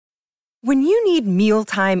When you need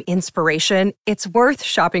mealtime inspiration, it's worth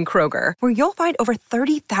shopping Kroger, where you'll find over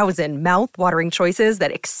 30,000 mouth-watering choices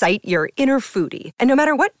that excite your inner foodie. And no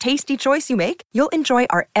matter what tasty choice you make, you'll enjoy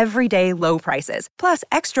our everyday low prices, plus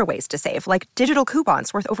extra ways to save, like digital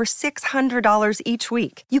coupons worth over $600 each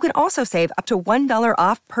week. You can also save up to $1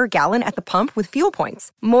 off per gallon at the pump with fuel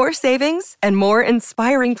points. More savings and more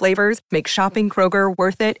inspiring flavors make shopping Kroger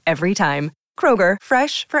worth it every time. Kroger,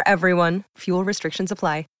 fresh for everyone. Fuel restrictions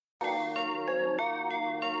apply.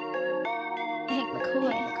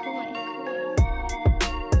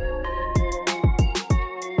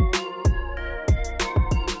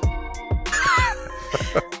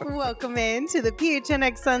 Welcome in to the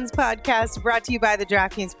PHNX Suns podcast, brought to you by the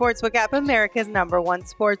DraftKings Sportsbook app, America's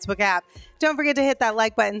 #1 sportsbook app. Don't forget to hit that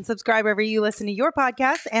like button, subscribe wherever you listen to your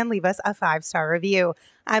podcast, and leave us a 5-star review.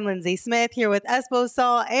 I'm Lindsay Smith here with Espo,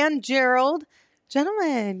 Saul, and Gerald.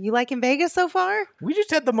 Gentlemen, you liking Vegas so far? We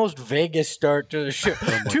just had the most Vegas start to the show.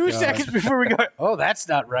 2 seconds before we got, that's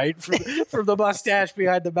not right, from the mustache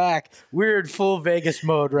behind the back. We're in full Vegas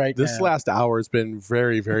mode now. This last hour has been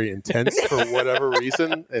very, very intense for whatever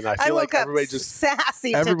reason, and I feel like everybody just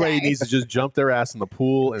sassy. Everybody today. needs to just jump their ass in the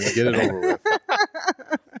pool and get it over with.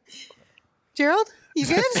 Gerald, you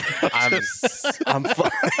good? I'm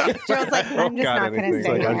fine. Gerald's like, I'm just not going to say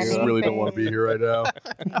Like, anything. I just really don't want to be here right now.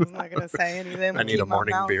 I'm not going to say anything. I need Keep a my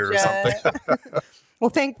morning mouth beer or shut. something. Well,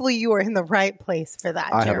 thankfully, you are in the right place for that,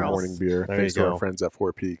 I have a Gerald. morning beer. There Thanks you to go. our friends at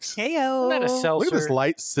Four Peaks. Heyo. Isn't that a seltzer? Look at this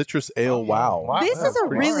light citrus ale. Wow. This is a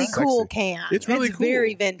pretty really sexy. cool can. It's really cool.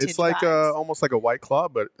 very vintage. It's like vibes. almost like a White Claw,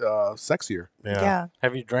 but sexier. Yeah.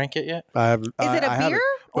 Have you drank it yet? I have. Is it a beer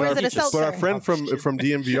or is it a seltzer? But our friend from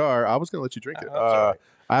DMVR, I was going to let you drink it. That's all right.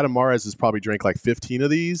 Adam Mares has probably drank like 15 of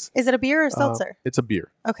these. Is it a beer or a seltzer? It's a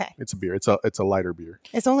beer. Okay. It's a beer. It's a lighter beer.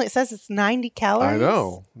 It says it's 90 calories. I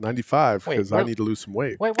know, 95 Wait, because I what? need to lose some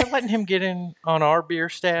weight. Wait, we're letting him get in on our beer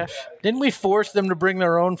stash? Didn't we force them to bring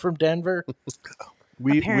their own from Denver?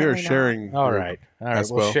 We are Apparently not. sharing. All right. We'll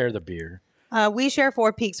Espo. share the beer. We share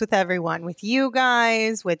Four Peaks with everyone, with you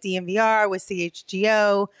guys, with DMVR, with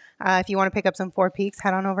CHGO. If you want to pick up some Four Peaks,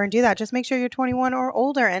 head on over and do that. Just make sure you're 21 or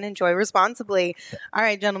older and enjoy responsibly. All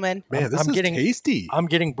right, gentlemen. Man, this I'm is getting- tasty. I'm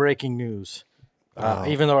getting breaking news.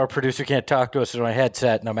 Even though our producer can't talk to us through my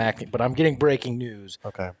headset and I'm acting, but I'm getting breaking news.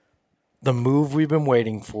 Okay. The move we've been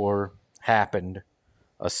waiting for happened.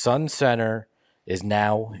 A Sun Center is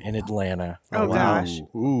now in Atlanta. Oh, gosh.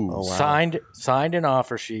 Ooh. Oh, wow. Signed an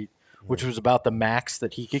offer sheet, which was about the max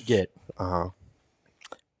that he could get. Uh-huh.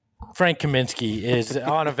 Frank Kaminsky is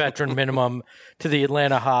on a veteran minimum to the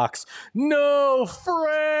Atlanta Hawks. No,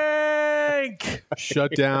 Frank!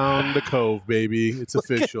 Shut down the Cove, baby. It's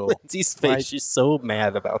official. Lindsay's face, she's so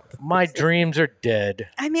mad about that. My dreams are dead.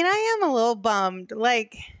 I mean, I am a little bummed.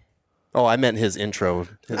 Like, Oh, I meant his intro.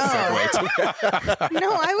 His segue. no,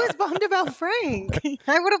 I was bummed about Frank.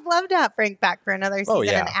 I would have loved to have Frank back for another season Oh,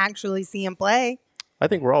 yeah. and actually see him play. I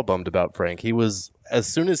think we're all bummed about Frank. He was, as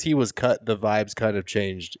soon as he was cut, the vibes kind of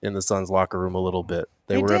changed in the Suns locker room a little bit.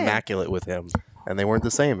 They They were did. immaculate with him, and they weren't the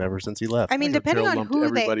same ever since he left. I mean, depending Gerald on lumped who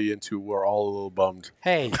everybody into, we're all a little bummed.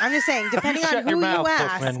 Hey, I'm just saying, depending on Shut who your you mouth,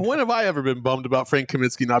 ask, Bookman. When have I ever been bummed about Frank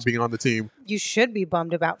Kaminsky not being on the team? you should be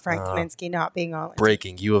bummed about Frank Kaminsky not being on.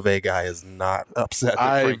 Breaking, U of A guy is not upset that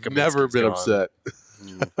I've Frank never Kaminsky's been gone.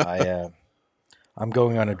 upset. I'm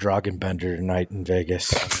going on a Dragon Bender tonight in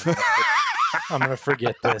Vegas. I'm going to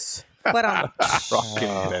forget this. But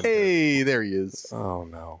Hey, there he is. Oh,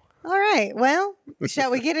 no. all right, well,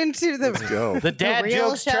 shall we get into the Go. The dad real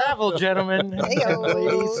jokes show. travel, gentlemen.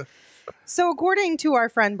 Heyo. So according to our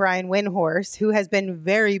friend Brian Windhorst, who has been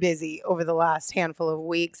very busy over the last handful of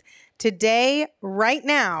weeks, today, right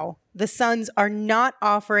now, the Suns are not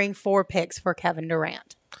offering 4 picks for Kevin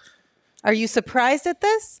Durant. Are you surprised at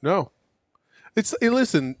this? No.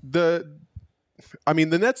 Listen, the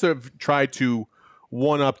Nets have tried to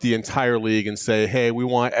one up the entire league and say, hey, we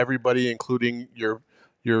want everybody, including your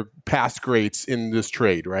past greats, in this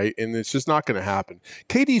trade, right? And it's just not going to happen.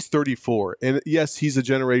 KD's 34, and yes, he's a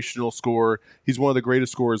generational scorer. He's one of the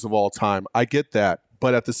greatest scorers of all time. I get that.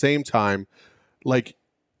 But at the same time, like,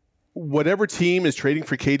 whatever team is trading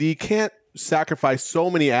for KD can't sacrifice so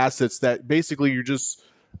many assets that basically you're just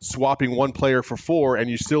swapping one player for 4 and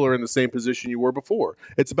you still are in the same position you were before.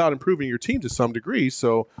 It's about improving your team to some degree.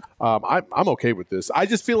 So I'm okay with this. I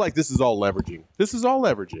just feel like this is all leveraging.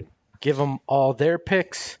 Give them all their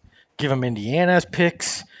picks. Give them Indiana's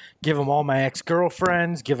picks. Give them all my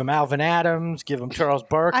ex-girlfriends. Give them Alvin Adams. Give them Charles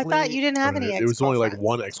Barkley. I thought you didn't have any It was only like ex-girlfriends.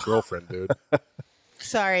 one ex-girlfriend, dude.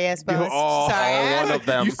 Sorry, Espo. Oh, Sorry. one of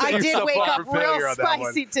them. You set I did yourself wake up up for failure real on that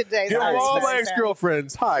one. spicy today. Give Sorry, all sorry, my sorry.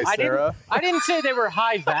 ex-girlfriends. Hi, Sarah. I didn't say they were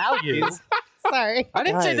high value. Sorry. I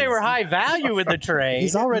didn't say they Guys. were high value in the trade.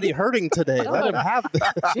 He's already hurting today. Let him have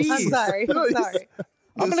that. I'm sorry. I'm sorry.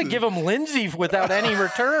 I'm going to give him Lindsay without any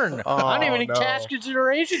return. I don't even need no. cash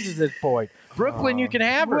considerations at this point. Brooklyn, you can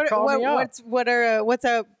have her. Call me up. What's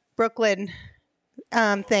a Brooklyn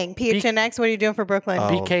thing? PHNX. What are you doing for Brooklyn?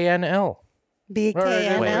 BKNL.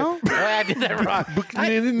 BKNL. Oh, I did that wrong.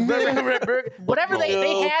 Whatever they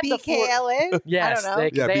had the four. BKLN. Yes, I don't know.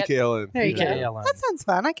 Yeah, they had- BKLN. There you go. BKLN. That sounds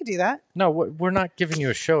fun. I could do that. No, we're not giving you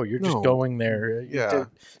a show. You're just No. going there Yeah. to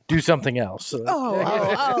do something else.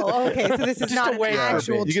 Okay. So this is Just not a an way for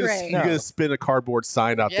actual me. You're trade. gonna spin a cardboard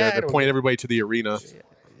sign out Yeah, there I to don't point get- everybody to the arena.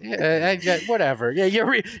 Whatever. Yeah,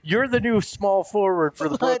 you're the new small forward for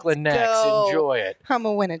the Let's Brooklyn Nets. go. Enjoy it. I'm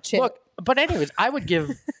gonna win a chip. Look, but anyways, I would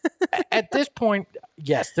give at this point,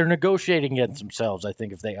 yes, they're negotiating against themselves, I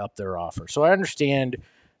think, if they up their offer. So I understand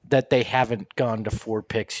that they haven't gone to 4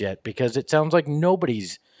 picks yet because it sounds like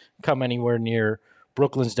nobody's come anywhere near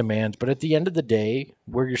Brooklyn's demands. But at the end of the day,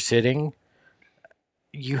 where you're sitting,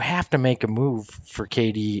 you have to make a move for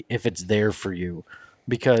KD if it's there for you.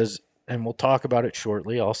 Because, and we'll talk about it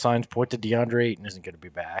shortly, all signs point to DeAndre Ayton isn't going to be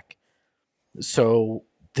back. So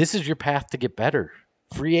this is your path to get better.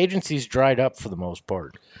 Free agency's dried up for the most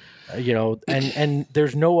part. And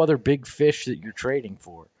there's no other big fish that you're trading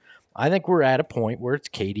for. I think we're at a point where it's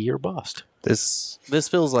KD or bust. This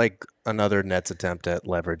feels like another Nets attempt at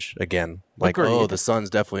leverage again. Like, Agreed. the Suns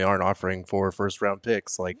definitely aren't offering 4 first-round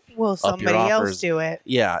picks. Like, Will up your somebody else offers. do it?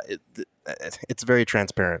 yeah, it's very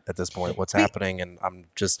transparent at this point what's happening, and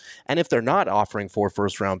and if they're not offering 4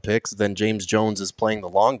 first-round picks, then James Jones is playing the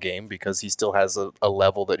long game because he still has a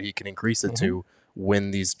level that he can increase it to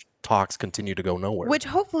when these talks continue to go nowhere. Which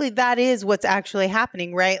hopefully that is what's actually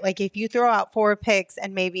happening, right? Like if you throw out 4 picks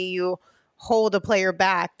and maybe you hold a player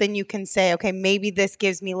back, then you can say, okay, maybe this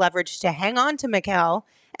gives me leverage to hang on to Mikal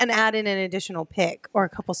and add in an additional pick or a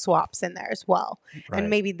couple swaps in there as well. Right. And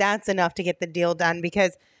maybe that's enough to get the deal done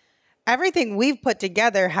because everything we've put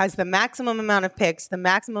together has the maximum amount of picks, the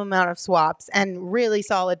maximum amount of swaps, and really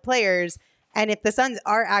solid players. And if the Suns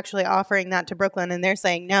are actually offering that to Brooklyn and they're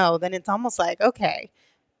saying no, then it's almost like, okay,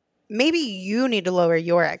 maybe you need to lower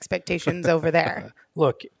your expectations over there.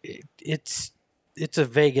 Look, it's a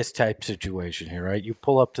Vegas type situation here, right? You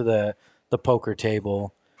pull up to the poker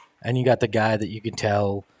table, and you got the guy that you can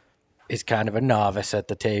tell is kind of a novice at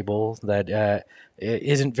the table that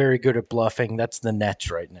isn't very good at bluffing. That's the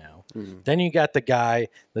Nets right now. Then you got the guy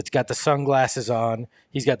that's got the sunglasses on.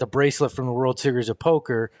 He's got the bracelet from the World Series of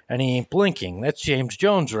Poker, and he ain't blinking. That's James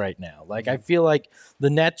Jones right now. Like I feel like the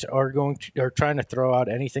Nets are trying to throw out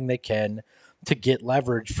anything they can to get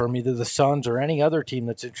leverage from either the Suns or any other team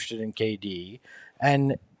that's interested in KD,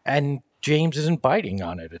 and James isn't biting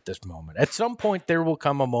on it at this moment. At some point, there will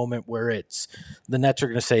come a moment where the Nets are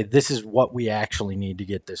going to say, this is what we actually need to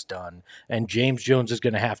get this done. And James Jones is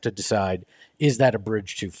going to have to decide, is that a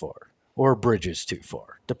bridge too far or a bridge is too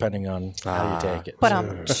far, depending on how you take it.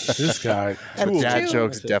 But This guy. Dad two.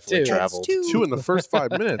 jokes definitely Two. traveled. 2 in the first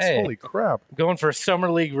 5 minutes. Hey. Holy crap. Going for a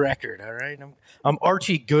summer league record, all right? I'm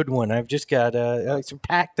Archie Goodwin. I've just got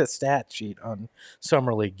packed a stat sheet on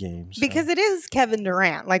summer league games. because it is Kevin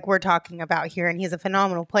Durant, like we're talking about here, and he's a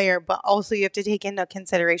phenomenal player, but also you have to take into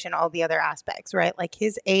consideration all the other aspects, right? Like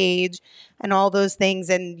his age and all those things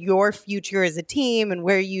and your future as a team and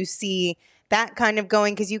where you see that kind of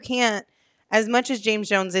going, because you can't, as much as James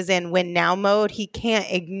Jones is in win now mode, he can't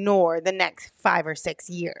ignore the next 5 or 6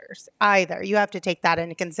 years either. You have to take that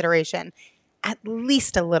into consideration at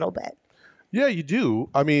least a little bit. Yeah, you do.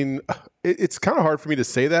 I mean, it's kind of hard for me to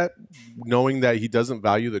say that, knowing that he doesn't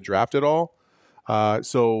value the draft at all.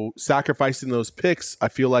 So sacrificing those picks, I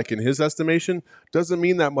feel like in his estimation, doesn't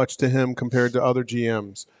mean that much to him compared to other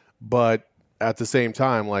GMs. But at the same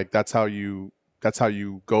time, like that's how you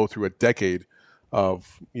go through a decade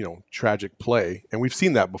of tragic play, and we've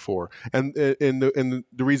seen that before. And the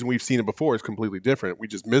reason we've seen it before is completely different. We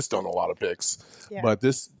just missed on a lot of picks, but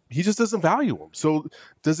he just doesn't value them. So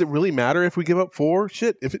does it really matter if we give up 4?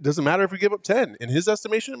 Shit, if it doesn't matter if we give up 10, in his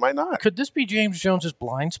estimation, it might not. Could this be James Jones's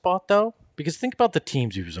blind spot, though? Because think about the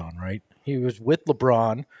teams he was on, right? He was with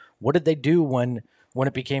LeBron. What did they do when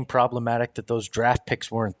it became problematic that those draft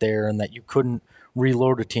picks weren't there and that you couldn't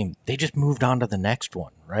reload a team? They just moved on to the next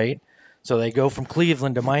one, right? So they go from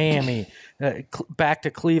Cleveland to Miami, back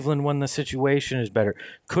to Cleveland when the situation is better.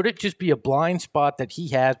 Could it just be a blind spot that he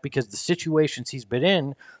has because the situations he's been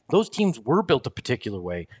in, those teams were built a particular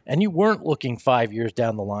way, and you weren't looking 5 years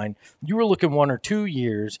down the line. You were looking 1 or 2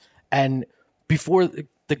 years, and before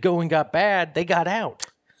the going got bad, they got out.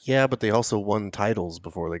 Yeah, but they also won titles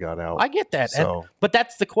before they got out. I get that. So- But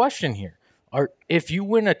that's the question here. If you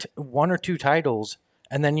win one or two titles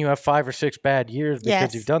and then you have 5 or 6 bad years because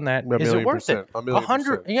Yes. you've done that, A is it million worth it? percent. A million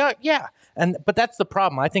 100, percent. yeah. But that's the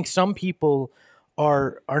problem. I think some people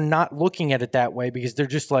are not looking at it that way because they're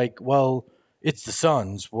just like, well, it's the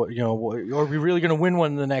Suns. Are we really going to win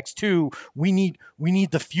one in the next 2? We need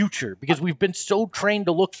the future because we've been so trained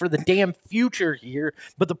to look for the damn future here,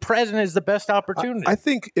 but the present is the best opportunity. I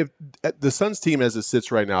think if the Suns team as it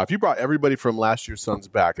sits right now, if you brought everybody from last year's Suns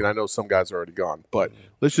back, and I know some guys are already gone, but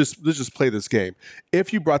let's just play this game.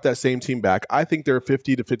 If you brought that same team back, I think they're a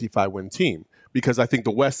 50 to 55 win team because I think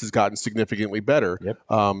the West has gotten significantly better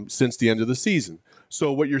since the end of the season.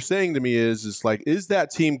 So what you're saying to me is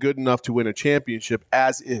that team good enough to win a championship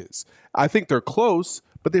as is? I think they're close,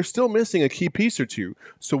 but they're still missing a key piece or two.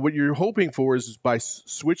 So what you're hoping for is by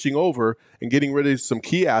switching over and getting rid of some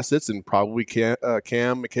key assets and probably Cam,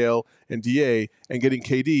 Mikal, and DA and getting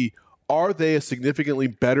KD, are they a significantly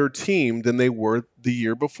better team than they were the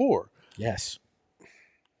year before? Yes.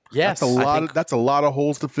 That's a lot of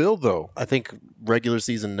holes to fill, though. I think regular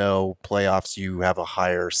season, no. Playoffs, you have a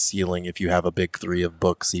higher ceiling if you have a big 3 of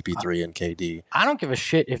Book, CP3, and KD. I don't give a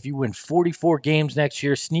shit if you win 44 games next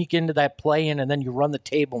year, sneak into that play-in, and then you run the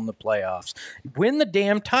table in the playoffs. Win the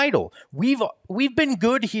damn title. We've been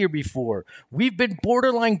good here before. We've been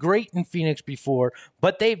borderline great in Phoenix before,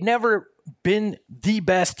 but they've never been the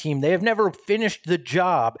best team. They have never finished the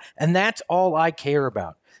job, and that's all I care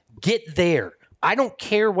about. Get there. I don't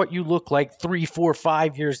care what you look like 3, 4,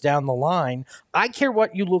 5 years down the line. I care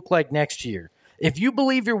what you look like next year. If you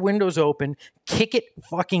believe your window's open, kick it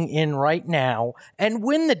fucking in right now and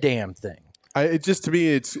win the damn thing. To me,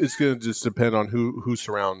 it's going to just depend on who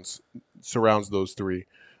surrounds those 3,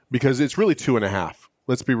 because it's really 2.5.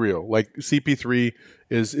 Let's be real. Like CP3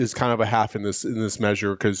 is kind of a half in this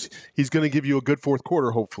measure because he's going to give you a good fourth quarter,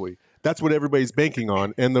 hopefully. That's what everybody's banking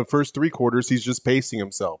on. And the first 3 quarters, he's just pacing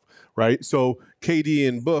himself, right? So KD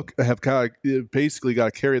and Book have basically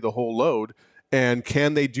got to carry the whole load. And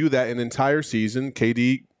can they do that an entire season?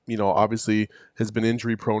 KD, obviously has been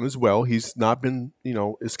injury prone as well. He's not been,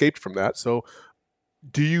 escaped from that. So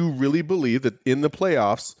do you really believe that in the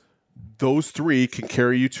playoffs, those 3 can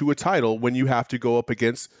carry you to a title when you have to go up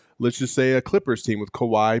against, let's just say, a Clippers team with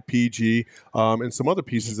Kawhi, PG, and some other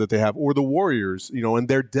pieces that they have, or the Warriors, and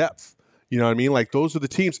their depth. You know what I mean? Like, those are the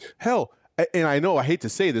teams. Hell, and I know I hate to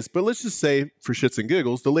say this, but let's just say, for shits and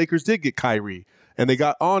giggles, the Lakers did get Kyrie, and they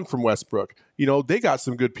got on from Westbrook. They got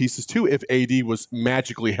some good pieces, too, if AD was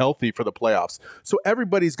magically healthy for the playoffs. So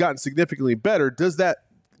everybody's gotten significantly better. Does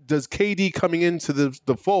KD coming into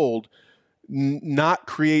the fold not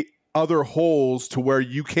create other holes to where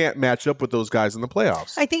you can't match up with those guys in the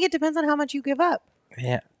playoffs? I think it depends on how much you give up.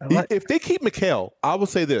 Yeah. If they keep Mikal, I will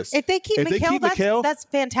say this. If they keep Mikal, that's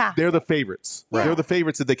fantastic. They're the favorites. Right. They're the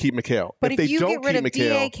favorites if they keep Mikal. But if they you don't get rid keep of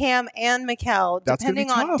Mikal, DA, Cam, and Mikal, That's gonna be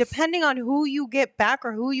tough. depending on who you get back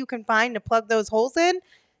or who you can find to plug those holes in,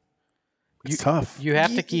 it's tough. You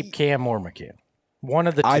have to keep Cam or McCann. One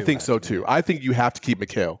of the two. I think so too. I think you have to keep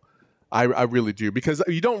Mikal. I really do, because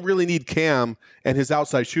you don't really need Cam and his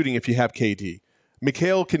outside shooting if you have KD.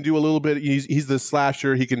 Mikal can do a little bit. He's the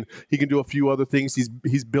slasher. He can do a few other things.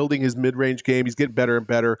 He's building his mid-range game. He's getting better and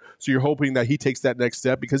better. So you're hoping that he takes that next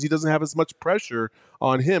step because he doesn't have as much pressure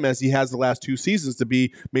on him as he has the last 2 seasons to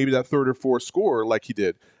be maybe that 3rd or 4th scorer like he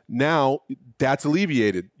did. Now that's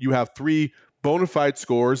alleviated. You have 3 bona fide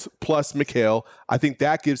scores plus Mikal. I think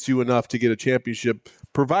that gives you enough to get a championship,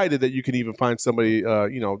 provided that you can even find somebody,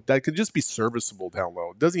 that could just be serviceable down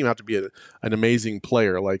low. It doesn't even have to be an amazing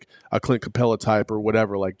player like a Clint Capella type or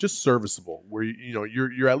whatever, like just serviceable where,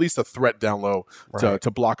 you're at least a threat down low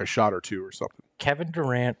to block a shot or 2 or something. Kevin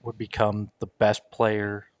Durant would become the best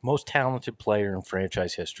player, most talented player in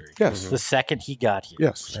franchise history. Yes. The second he got here.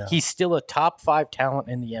 Yes. Yeah. He's still a top 5 talent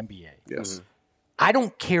in the NBA. Yes. Mm-hmm. I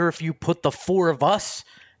don't care if you put the 4 of us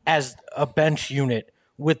as a bench unit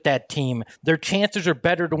with that team. Their chances are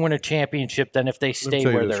better to win a championship than if they stay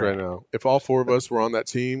where they're right at. now. If all 4 of us were on that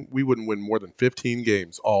team, we wouldn't win more than 15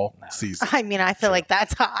 games all season. I mean, I feel like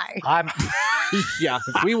that's high. Yeah,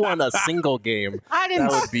 if we won a single game, that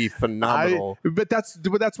would be phenomenal. But that's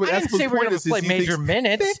what I didn't say we're going to play major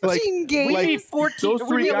minutes. 15 games. We need 14. Those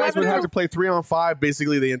 3 guys would have to play 3-on-5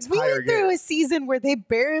 basically the We entire went through game. a season where they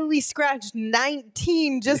barely scratched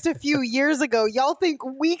 19 just a few years ago. Y'all think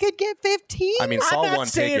we could get 15? I mean, Saul won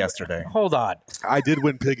Pig yesterday. Hold on. I did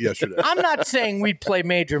win Pig yesterday. I'm not saying we'd play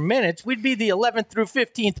major minutes. We'd be the 11th through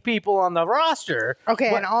 15th people on the roster.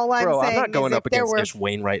 Okay, and all I'm Bro, saying I'm not going is up if there against were Ish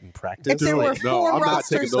Wainwright in practice. if there were No, 4 I'm not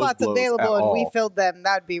roster taking those spots blows available at and we all. filled them,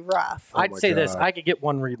 that'd be rough. I'd my say this. God. I could get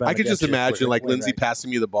one rebound. I could just against imagine like Wainwright. Lindsey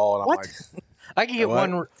passing me the ball, and I'm What? like, I could get What?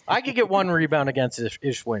 one. I could get one rebound against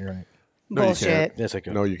Ish Wainwright. no, you Bullshit. can't. Yes, I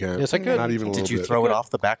could. No, you can't. Yes, I could. Not even a little Did you bit. throw it off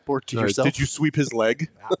the backboard to No, yourself? Did you sweep his leg?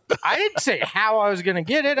 I didn't say how I was going to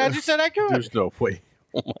get it. I just said I could. There's no way.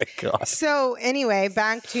 Oh my god! So anyway,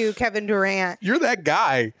 back to Kevin Durant. You're that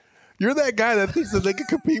guy. You're that guy that thinks that they can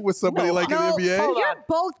compete with somebody like No, in the NBA. hold on. you're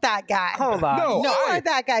both that guy. Hold on. No, You I- are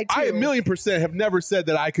that guy too. I 1,000,000% have never said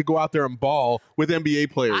that I could go out there and ball with NBA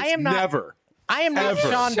players. I am not- Never. I am not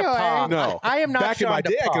Ever. Sean Sure. DePaul. No. I am not Back Sean in my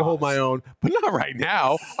day, I could hold my own, but not right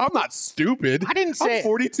now. I'm not stupid. I didn't say- I'm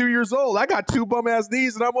 42 years old. I got 2 bum-ass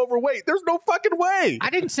knees, and I'm overweight. There's no fucking way. I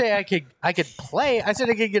didn't say I could play. I said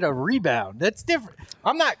I could get a rebound. That's different.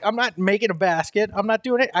 I'm not making a basket. I'm not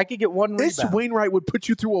doing it. I could get one Ish rebound. Wainwright would put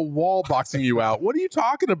you through a wall boxing you out. What are you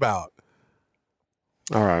talking about?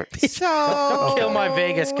 All right. So Don't kill my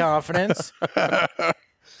Vegas confidence.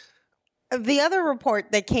 the other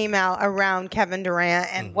report that came out around Kevin Durant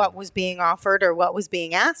and what was being offered or what was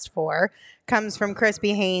being asked for comes from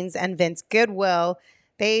Crispy Haynes and Vince Goodwill.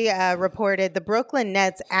 They reported the Brooklyn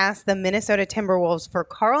Nets asked the Minnesota Timberwolves for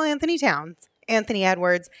Karl Anthony Towns, Anthony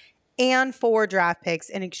Edwards, and 4 draft picks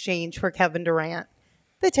in exchange for Kevin Durant.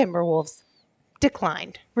 The Timberwolves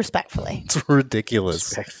declined respectfully. It's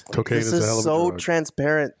ridiculous. Cocaine This is a hell is of a so drug.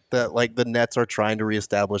 transparent that like the Nets are trying to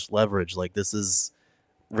reestablish leverage. Like this is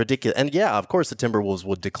ridiculous. And yeah, of course the Timberwolves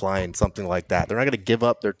would decline something like that. They're not going to give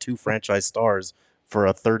up their 2 franchise stars for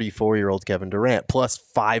a 34-year-old Kevin Durant plus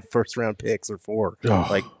 5 first-round picks or 4. Ugh.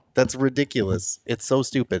 Like that's ridiculous. It's so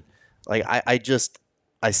stupid. Like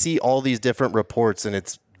I see all these different reports and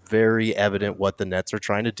it's very evident what the Nets are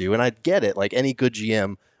trying to do. And I get it. Like any good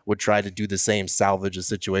GM would try to do the same, salvage a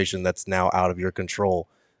situation that's now out of your control.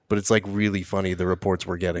 But it's like really funny the reports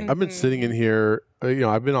we're getting. I've been sitting in here,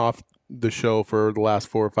 I've been off the show for the last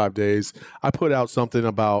 4 or 5 days. I put out something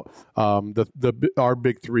about our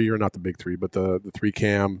big 3, or not the big 3, but the 3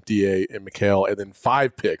 Cam, DA, and Mikal, and then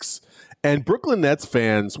 5 picks. And Brooklyn Nets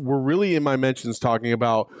fans were really in my mentions talking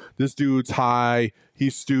about this dude's high,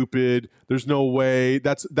 he's stupid, there's no way,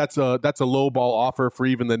 that's a low ball offer for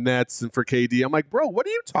even the Nets and for KD. I'm like, bro, what are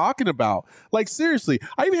you talking about? Like, seriously,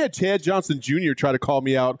 I even had Chad Johnson Jr. try to call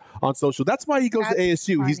me out on social. That's why he goes to That's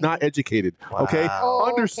ASU. He's funny. not educated. Okay? Wow.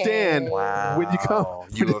 Understand Wow. when you come.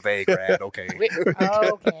 U of A grad, okay.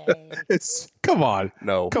 Okay. It's come on.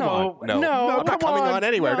 No. Come on. No. No, Not coming on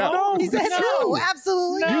anywhere. No. He said it's no, true.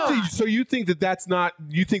 absolutely No. not. You think that's not?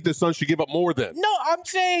 You think the Suns should give up more then? No, I'm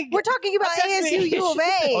saying We're talking about I'm talking ASU U of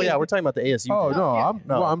A. Oh yeah, we're talking about the ASU. Oh thing.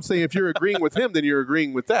 no, Yeah. I'm saying if you're agreeing with him, then you're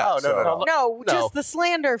agreeing with that. Oh, no. No, just the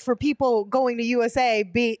slander for people going to ASU.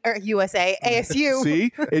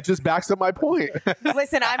 See, it just backs up my point.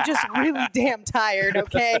 Listen, I'm just really damn tired,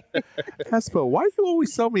 okay? Espo, why do you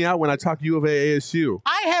always sell me out when I talk U of A ASU?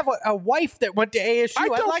 I have a wife that went to ASU. I I'd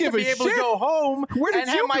don't like give to be a able shit. to go home Where did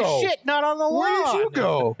and you have my go? shit not on the lawn. Where did you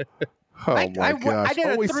go? Oh I my gosh! did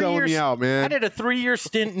a Always selling 3-year me out, man. I did a 3-year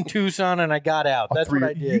stint in Tucson and I got out. That's what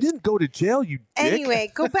I did. You didn't go to jail, you dick.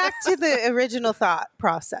 Anyway, go back to the original thought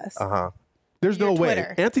process. Uh-huh. There's no your way.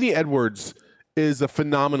 Twitter. Anthony Edwards is a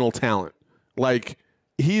phenomenal talent. Like,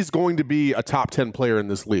 he's going to be a top 10 player in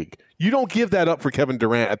this league. You don't give that up for Kevin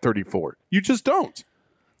Durant at 34. You just don't.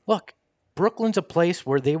 Look, Brooklyn's a place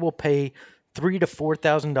where they will pay $3,000 to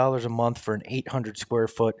 $4,000 a month for an 800 square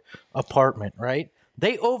foot apartment, right?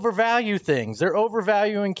 They overvalue things. They're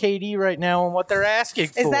overvaluing KD right now on what they're asking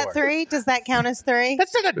for. Is that 3? Does that count as 3?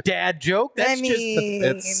 That's not a dad joke. That's I mean,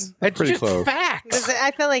 It's it's pretty just close. facts.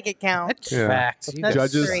 I feel like it counts. That's Yeah. facts. That's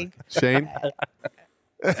Judges, 3. Shane.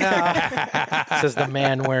 Says the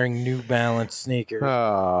man wearing New Balance sneakers.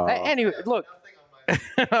 Anyway, look.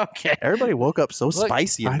 Okay. Everybody woke up so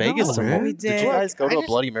spicy in I Vegas. know, tomorrow. man. We Did did. you guys go I to a just-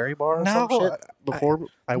 Bloody Mary bar or No, some shit before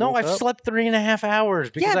I No, woke I've up? slept 3.5 hours.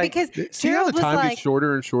 Because Yeah, because See how the Gerald was time like, gets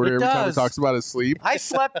shorter and shorter It every time he does. talks about his sleep? I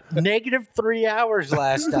slept negative 3 hours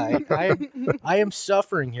last night. I am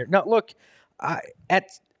suffering here. Now, look,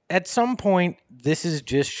 at some point, this is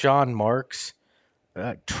just Sean Marks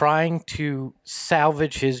trying to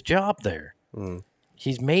salvage his job there.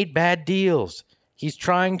 He's made bad deals. He's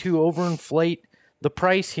trying to overinflate the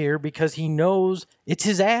price here because he knows it's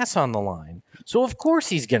his ass on the line. So of course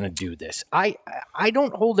he's going to do this. I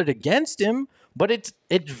don't hold it against him, but it's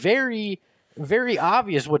very, very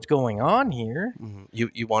obvious what's going on here.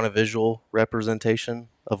 You want a visual representation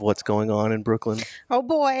of what's going on in Brooklyn? oh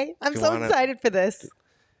boy, I'm Do you so wanna- excited for this.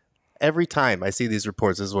 every time I see these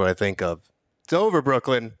reports, this is what I think of. It's over,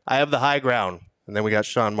 Brooklyn. I have the high ground. And then we got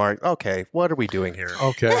Sean Mark. Okay, what are we doing here?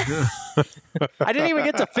 Okay. I didn't even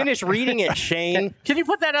get to finish reading it, Shane. Can you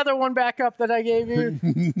put that other one back up that I gave you?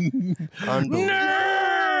 Unbelievable.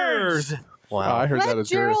 Nerds! Wow. I heard that Let as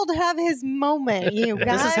Gerald have his moment, you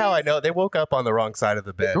guys. This is how I know. They woke up on the wrong side of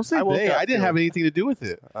the bed. Don't say I woke they. up I didn't have anything to do with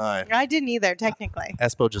it. I didn't either, technically.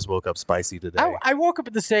 Espo just woke up spicy today. I woke up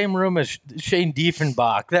in the same room as Shane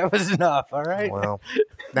Diefenbach. That was enough, all right? Well,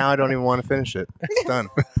 now I don't even want to finish it. It's done.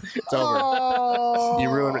 It's over. Oh. You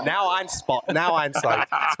ruined it. Now I'm spicy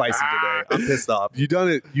today. I'm pissed off. You've done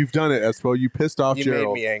it, Espo. You pissed off You made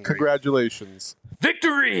Gerald. me angry. Congratulations.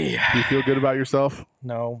 Victory! Do you feel good about yourself?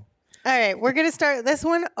 No. All right, we're going to start this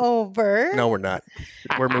one over. No, we're not.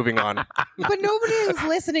 We're moving on. But nobody who's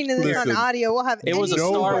listening to this on Listen, audio will have It was a any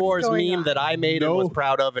clue Star what's Wars going meme on. that I made and was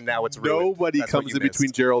proud of, and now it's ruined. Nobody That's what comes you in between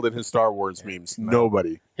missed. Gerald and his Star Wars memes.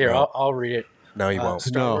 Nobody. Here, No. I'll read it. No, you won't.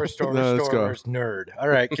 Star Wars, let's go. nerd. All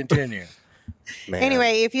right, continue. Man.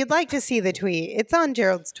 Anyway, if you'd like to see the tweet, it's on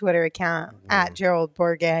Gerald's Twitter account, at Gerald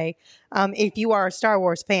Bourget. If you are a Star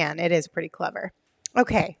Wars fan, it is pretty clever.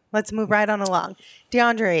 Okay, let's move right on along.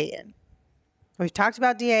 DeAndre Ayton. We've talked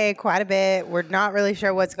about DA quite a bit. We're not really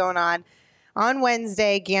sure what's going on. On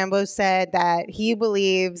Wednesday, Gambo said that he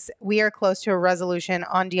believes we are close to a resolution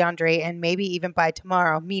on DeAndre and maybe even by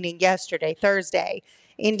tomorrow, meaning yesterday, Thursday.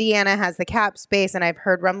 Indiana has the cap space, and I've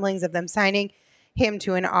heard rumblings of them signing him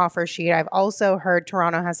to an offer sheet. I've also heard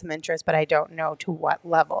Toronto has some interest, but I don't know to what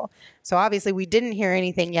level. So obviously we didn't hear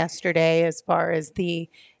anything yesterday as far as the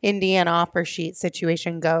Indiana offer sheet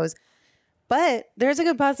situation goes. But there's a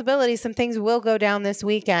good possibility some things will go down this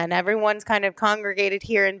weekend. Everyone's kind of congregated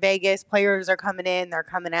here in Vegas. Players are coming in, they're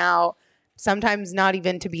coming out. Sometimes not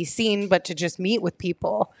even to be seen, but to just meet with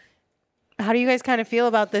people. How do you guys kind of feel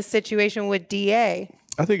about this situation with DA?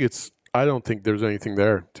 I don't think there's anything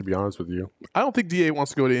there, to be honest with you. I don't think DA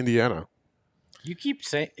wants to go to Indiana. You keep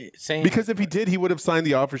saying Because if he did, he would have signed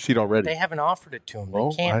the offer sheet already. they haven't offered it to him. Well,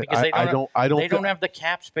 They can't because I don't have the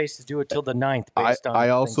cap space to do it till the 9th. Based on I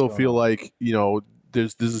things also going feel on. like,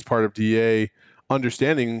 this is part of DA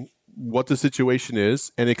understanding what the situation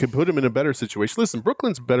is, and it could put him in a better situation. Listen,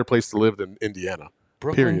 Brooklyn's a better place to live than Indiana.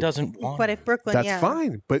 Brooklyn period. doesn't want. But if Brooklyn, That's yeah.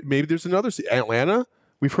 fine. But maybe there's another Atlanta.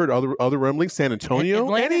 We've heard other rumblings. San Antonio.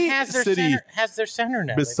 Atlanta Any has their city center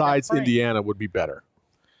now. besides They've got Frank. Indiana would be better.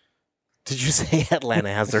 Did you say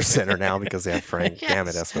Atlanta has their center now because they have Frank? Damn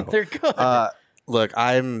it, Yes, Espo. they're good. Look,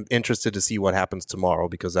 I'm interested to see what happens tomorrow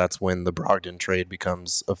because that's when the Brogdon trade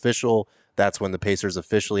becomes official. That's when the Pacers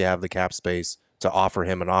officially have the cap space to offer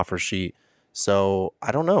him an offer sheet. So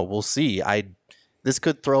I don't know. We'll see. This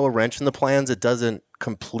could throw a wrench in the plans. It doesn't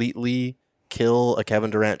completely kill a Kevin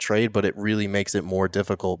Durant trade, but it really makes it more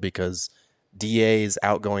difficult because DA's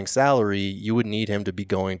outgoing salary, you would need him to be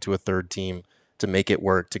going to a third team to make it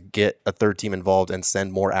work, to get a third team involved and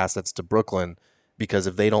send more assets to Brooklyn. Because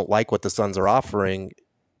if they don't like what the Suns are offering,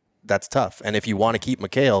 that's tough. And if you want to keep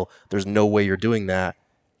McHale, there's no way you're doing that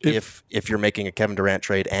if you're making a Kevin Durant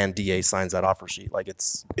trade and DA signs that offer sheet. Like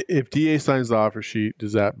If DA signs the offer sheet,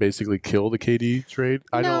 does that basically kill the KD trade?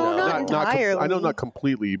 I No, know not entirely. I know not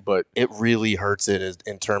completely, but it really hurts it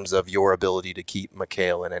in terms of your ability to keep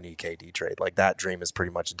McHale in any KD trade. Like that dream is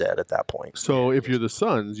pretty much dead at that point. so if you're the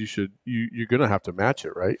Suns, you're gonna have to match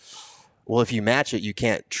it, right? Well, if you match it, you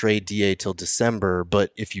can't trade DA till December.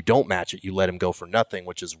 But if you don't match it, you let him go for nothing,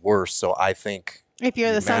 which is worse. So I think If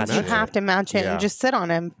you're the Suns, you match it. have to match it Yeah. and just sit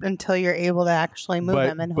on him until you're able to actually move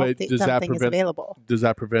him and hope that does that something is prevent- available. Does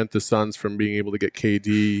that prevent the Suns from being able to get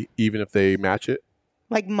KD even if they match it?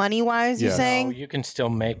 Like money-wise, you're Yes. No, saying? you can still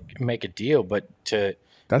make a deal, but to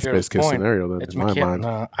That's Gerald's best case point, scenario then, it's in my McHale. mind.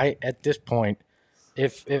 No, at this point,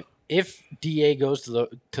 if DA goes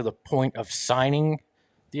to the point of signing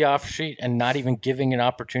the offer sheet and not even giving an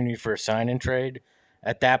opportunity for a sign and trade,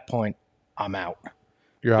 at that point, I'm out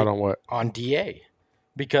You're out on what? on DA.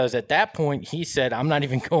 Because at that point, he said, I'm not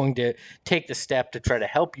even going to take the step to try to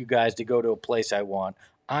help you guys to go to a place I want.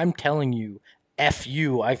 I'm telling you, F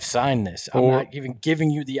you, I've signed this. I'm Or- not even giving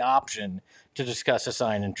you the option to discuss a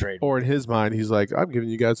sign and trade. Or in his mind, he's like, I'm giving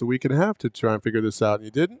you guys a week and a half to try and figure this out, and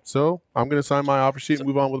you didn't. So I'm going to sign my offer sheet and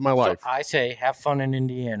move on with my life So I say, have fun in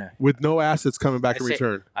Indiana. with no assets coming back in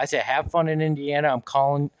return. I say, have fun in Indiana. I'm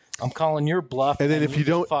calling your bluff. And then if you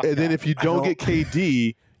don't, get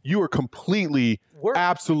KD, you are completely,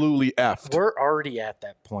 absolutely effed. We're already at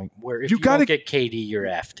that point where if You you, gotta- don't get KD, you're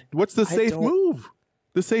effed. What's the safe move?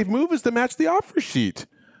 The safe move is to match the offer sheet.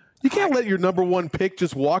 You can't let your number one pick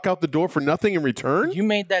just walk out the door for nothing in return. You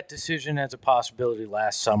made that decision as a possibility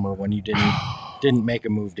last summer when you didn't make a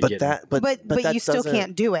move to but get that him. but But that you still doesn't-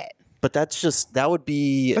 can't do it. But that would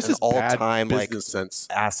be an all-time like sense.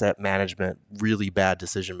 Asset management, really bad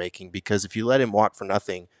decision making. Because if you let him walk for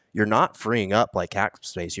nothing, you're not freeing up like cap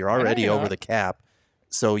space. You're already over the cap,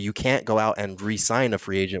 so you can't go out and re-sign a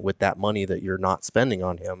free agent with that money that you're not spending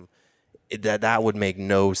on him. That would make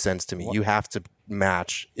no sense to me. You have to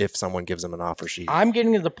match if someone gives him an offer sheet. I'm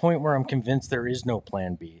getting to the point where I'm convinced there is no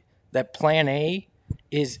plan B. That plan A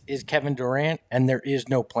is Kevin Durant, and there is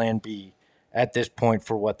no plan B at this point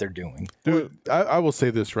for what they're doing. Dude, I will say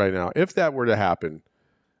this right now. If that were to happen,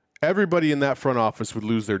 everybody in that front office would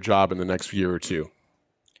lose their job in the next year or two.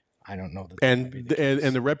 I don't know. And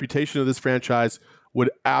the reputation of this franchise would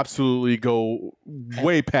absolutely go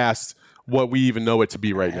way past what we even know it to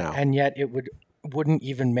be right now. And yet it wouldn't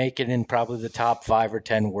even make it in probably the top 5 or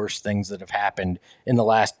 10 worst things that have happened in the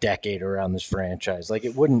last decade around this franchise. Like,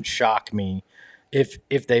 it wouldn't shock me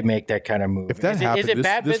if they make that kind of move. If that happened,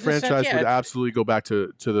 this franchise would absolutely go back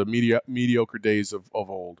to the mediocre days of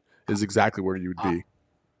old, is exactly where you would be.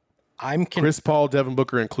 Chris Paul, Devin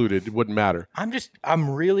Booker included, it wouldn't matter. I'm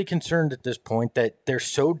really concerned at this point that they're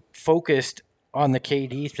so focused on the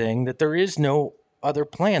KD thing that there is no other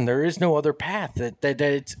plan. There is no other path. That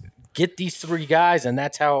it's get these 3 guys, and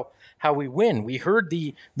that's how we win. We heard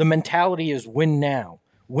the mentality is win now,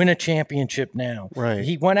 win a championship now. Right.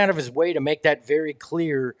 He went out of his way to make that very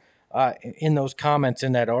clear in those comments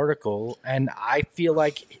in that article, and I feel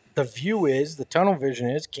like the tunnel vision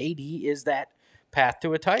is KD is that path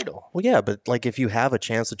to a title. Well, yeah, but like if you have a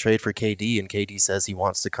chance to trade for KD and KD says he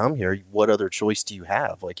wants to come here, what other choice do you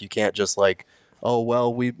have? Like, you can't just like, oh,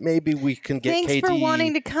 well, we can get Thanks KD. for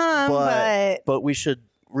wanting to come, but we should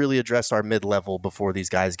really address our mid-level before these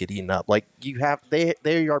guys get eaten up. Like,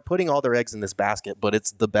 they are putting all their eggs in this basket, but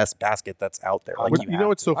it's the best basket that's out there. Like, you know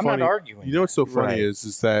what's so funny? I'm not arguing. You know what's so funny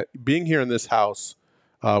is that being here in this house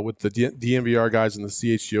with the DNVR guys and the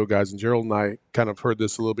CHGO guys, and Gerald and I kind of heard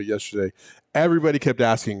this a little bit yesterday. Everybody kept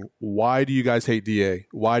asking, why do you guys hate DA?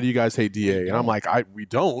 Why do you guys hate DA? And I'm like, we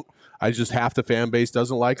don't. I just half the fan base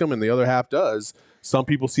doesn't like him, and the other half does. Some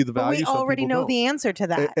people see the value. But we already know the answer to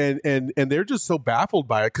that, and they're just so baffled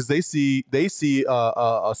by it because they see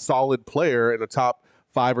a solid player and a top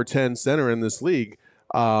 5 or 10 center in this league.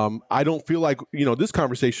 I don't feel like this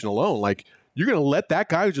conversation alone. Like, you're going to let that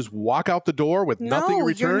guy just walk out the door with nothing in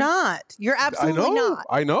return? No, you're not. You're absolutely not.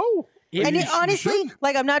 I know. And honestly,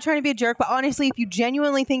 like, I'm not trying to be a jerk, but honestly, if you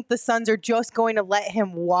genuinely think the Suns are just going to let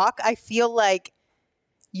him walk, I feel like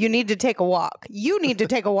you need to take a walk. You need to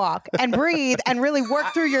take a walk and breathe and really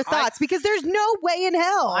work through your thoughts because there's no way in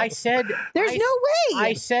hell. There's no way.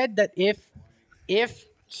 I said that if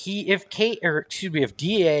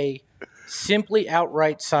DA simply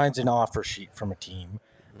outright signs an offer sheet from a team,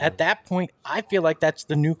 at that point, I feel like that's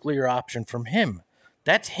the nuclear option from him.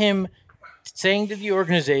 That's him saying to the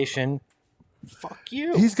organization, fuck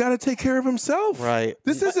you. He's got to take care of himself. Right.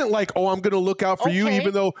 This isn't like, I'm going to look out for you,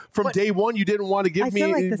 even though from day one you didn't want to give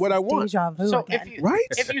me what I want. So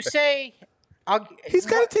if you say, he's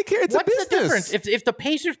got to take care. It's a business. What's the difference? If the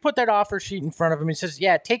Pacers put that offer sheet in front of him and says,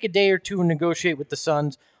 yeah, take a day or two and negotiate with the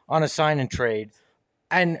Suns on a sign and trade,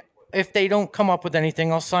 and if they don't come up with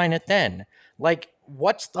anything, I'll sign it then. Like,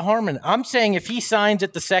 what's the harm in it? I'm saying if he signs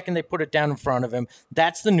it the second they put it down in front of him,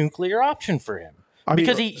 that's the nuclear option for him.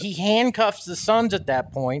 Because he handcuffs the Suns at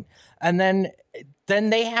that point, and then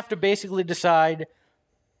they have to basically decide,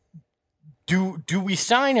 do we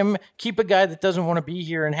sign him, keep a guy that doesn't want to be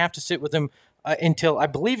here and have to sit with him until, I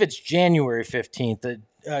believe it's January 15th.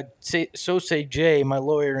 So say Jay, my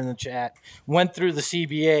lawyer in the chat, went through the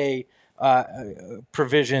CBA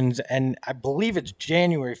provisions, and I believe it's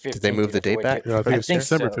January 15th. Did they move the date back? No, I think it's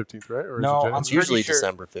December 15th, right? Or no, is it it's usually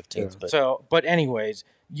December 15th. Yeah. But anyways,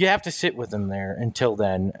 you have to sit with them there until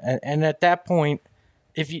then, and at that point,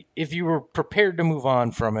 if you were prepared to move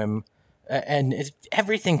on from him, and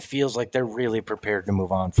everything feels like they're really prepared to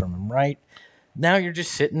move on from him, right? Now you're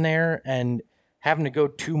just sitting there and having to go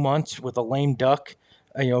 2 months with a lame duck,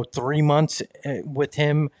 3 months with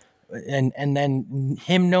him. And then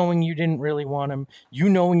him knowing you didn't really want him, you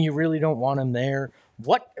knowing you really don't want him there.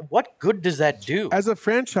 What good does that do? As a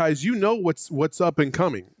franchise, what's up and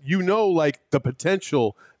coming. Like the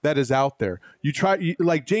potential that is out there.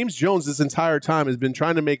 Like James Jones this entire time has been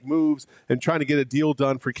trying to make moves and trying to get a deal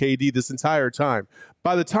done for KD this entire time.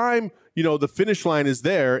 By the time the finish line is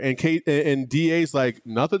there and DA's like,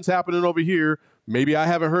 nothing's happening over here. Maybe I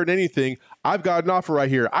haven't heard anything. I've got an offer right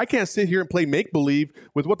here. I can't sit here and play make-believe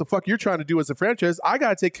with what the fuck you're trying to do as a franchise. I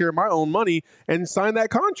got to take care of my own money and sign that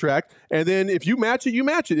contract. And then if you match it, you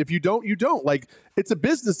match it. If you don't, you don't. Like, it's a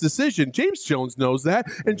business decision. James Jones knows that.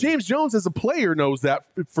 And James Jones as a player knows that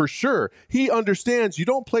for sure. He understands you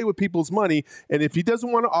don't play with people's money. And if he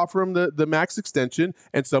doesn't want to offer him the max extension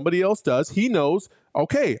and somebody else does, he knows,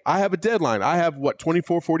 okay, I have a deadline. I have,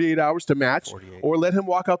 24, 48 hours to match 48. or let him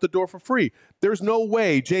walk out the door for free. There's no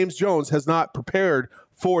way James Jones has not prepared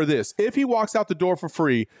for this. If he walks out the door for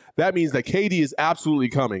free, that means that KD is absolutely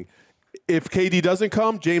coming. If KD doesn't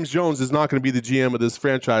come, James Jones is not going to be the GM of this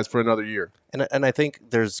franchise for another year. And I think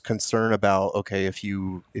there's concern about, okay, if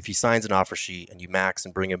he signs an offer sheet and you max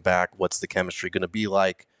and bring him back, what's the chemistry going to be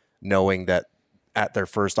like, knowing that at their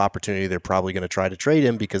first opportunity they're probably going to try to trade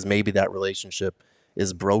him because maybe that relationship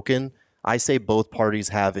is broken. I say both parties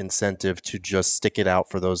have incentive to just stick it out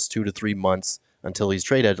for those 2 to 3 months until he's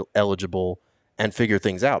trade eligible and figure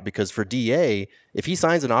things out. Because for DA, if he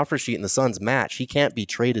signs an offer sheet and the Suns match, he can't be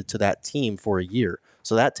traded to that team for a year.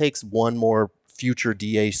 So that takes one more future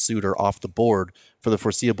DA suitor off the board for the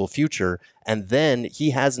foreseeable future. And then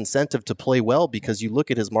he has incentive to play well because you look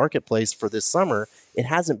at his marketplace for this summer, it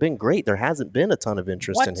hasn't been great. There hasn't been a ton of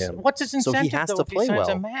interest in him. What's his incentive, so he has though, to if play he signs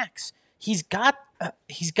well. a max? He's got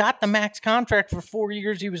the max contract for 4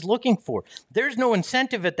 years he was looking for. There's no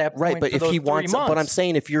incentive at that point. Right, but for if those he 3 wants, months. but I'm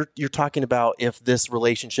saying if you're talking about if this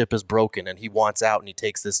relationship is broken and he wants out and he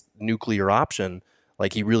takes this nuclear option,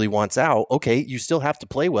 like he really wants out, okay, you still have to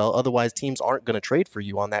play well. Otherwise, teams aren't going to trade for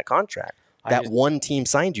you on that contract that one team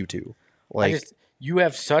signed you to. Like, you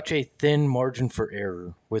have such a thin margin for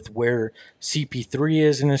error with where CP3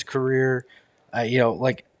 is in his career.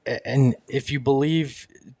 And if you believe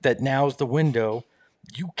that now's the window,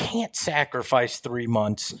 you can't sacrifice 3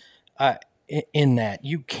 months in that.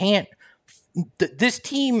 You can't. This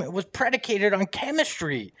team was predicated on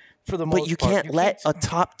chemistry for the most part. But you can't let a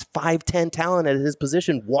top 5-10 talent at his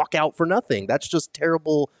position walk out for nothing. That's just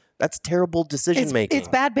terrible. That's terrible decision making. It's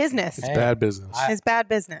bad business. It's bad business. It's bad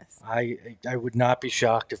business. I would not be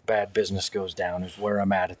shocked if bad business goes down, is where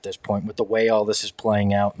I'm at this point with the way all this is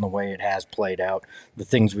playing out and the way it has played out, the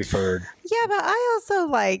things we've heard. Yeah, but I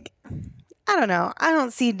also I don't know. I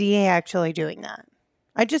don't see DA actually doing that.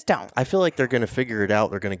 I just don't. I feel like they're going to figure it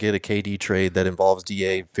out. They're going to get a KD trade that involves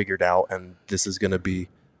DA figured out, and this is going to be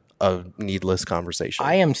a needless conversation.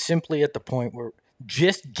 I am simply at the point where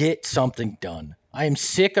just get something done. I am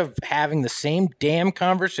sick of having the same damn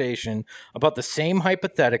conversation about the same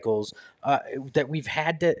hypotheticals that we've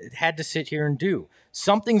had to sit here and do.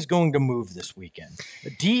 Something's going to move this weekend.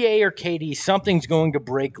 DA or KD, something's going to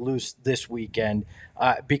break loose this weekend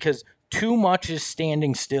because too much is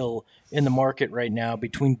standing still in the market right now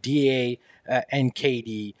between DA and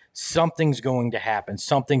KD. Something's going to happen.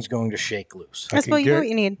 Something's going to shake loose. That's what you know what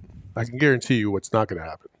you need. I can guarantee you what's not going to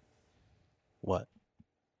happen. What?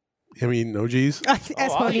 I mean, OGs.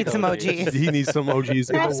 Espo needs some OGs. He needs some OGs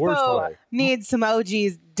in the worst Espo way. needs some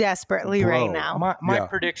OGs desperately Bro. right now. My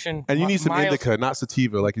prediction. And you need some Miles, indica, not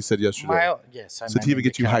sativa, like you said yesterday. Yes, I meant Sativa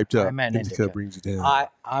gets you indica. hyped I up. meant Indica indica. brings you down.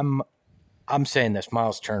 I'm saying this.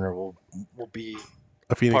 Miles Turner will be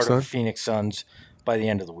A Phoenix part Sun? of the Phoenix Suns by the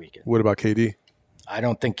end of the weekend. What about KD? I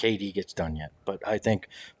don't think KD gets done yet, but I think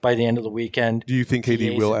by the end of the weekend, Do you think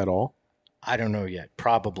KD will at all? I don't know yet,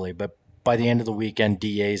 probably, but by the end of the weekend,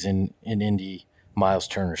 DA's in Indy, Miles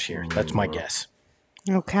Turner's here. That's my guess.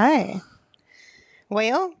 Okay.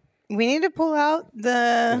 Well, we need to pull out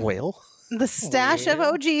the stash of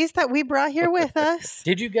OGs that we brought here with us.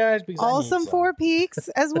 Did you guys? Because I All need some 4 peaks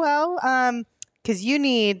as well. Because you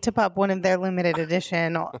need to pop one of their limited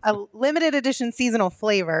edition seasonal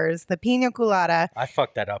flavors, the Pina Colada. I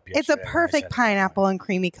fucked that up yesterday. It's a when I perfect said pineapple and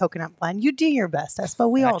creamy coconut blend. You do your best, Espo.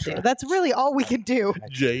 We all do. tried. That's really all we can do.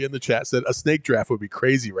 Jay in the chat said a snake draft would be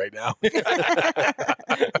crazy right now.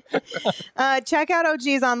 Check out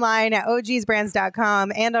OGs online at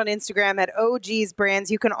ogsbrands.com and on Instagram at ogsbrands.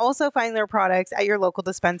 You can also find their products at your local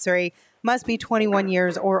dispensary. Must be 21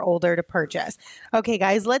 years or older to purchase. Okay,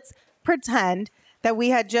 guys, let's pretend that we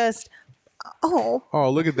had just Oh,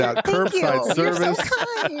 look at that. Thank you. Curbside You're service. so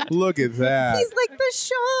kind. Look at that. He's like the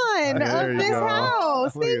Sean There of you this go.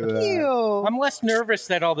 house. Look at Thank that. you. I'm less nervous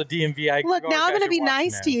that all the DMV. Look, now I'm going to be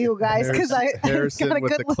nice to you guys because I Harrison got a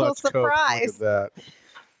with good the little clutch coat. surprise. Look at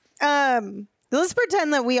that. Let's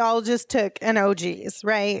pretend that we all just took an OGs,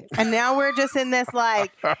 right? And now we're just in this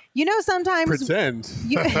sometimes Pretend.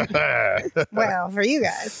 well, for you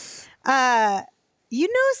guys,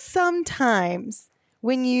 sometimes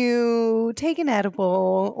when you take an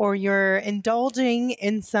edible or you're indulging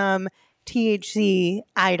in some THC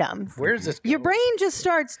items. Where's this? Your going? brain just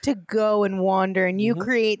starts to go and wander, and you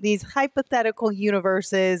create these hypothetical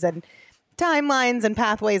universes and timelines and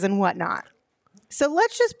pathways and whatnot. So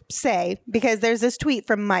let's just say, because there's this tweet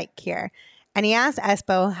from Mike here, and he asked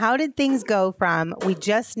Espo, how did things go from we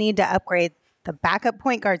just need to upgrade the backup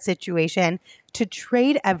point guard situation to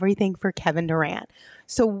trade everything for Kevin Durant?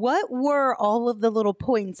 So what were all of the little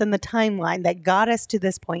points in the timeline that got us to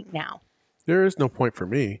this point now? There is no point for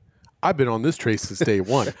me. I've been on this train since day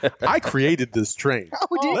one. I created this train.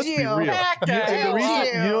 Oh, did Let's you? be real. Back the And hell up.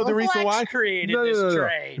 you know the reason Flex why? created No. this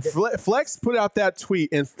trade. Flex put out that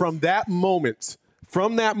tweet, and from that moment,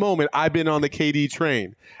 I've been on the KD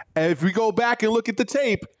train. And if we go back and look at the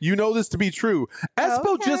tape, you know this to be true.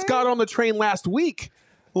 Espo just got on the train last week.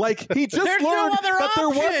 Like, he just There's no learned other that there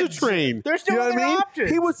was a options. train. There's no You know what other I mean?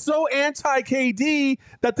 options. He was so anti-KD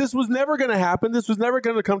that this was never going to happen. This was never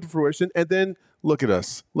going to come to fruition. And then look at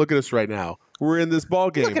us. Look at us right now. We're in this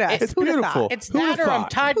ball game. Look at us. It's Who'da beautiful. thought? It's Who'da that, or I'm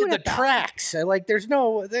thought? tied to Who'da the thought? tracks. There's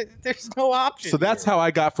no option. So that's how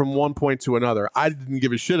I got from one point to another. I didn't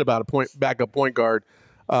give a shit about a backup point guard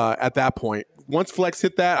at that point. Once Flex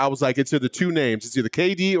hit that, I was like, it's either two names. It's either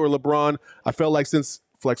KD or LeBron. I felt like since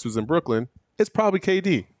Flex was in Brooklyn, it's probably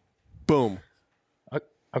KD. Boom.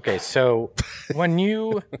 Okay, so when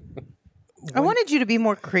you I wanted you to be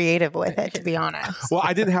more creative with it, to be honest. Well,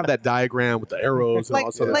 I didn't have that diagram with the arrows and all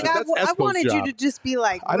that stuff. I wanted you to just be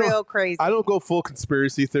like real crazy. I don't go full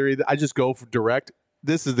conspiracy theory. I just go for direct.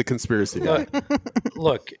 This is the conspiracy guy.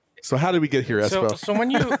 look. So how did we get here, Espo? So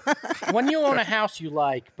when you own a house you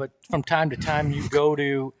like, but from time to time you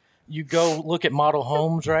go look at model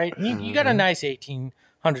homes, right? You got a nice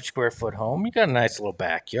 1,800 square foot home. You got a nice little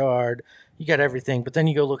backyard. You got everything, but then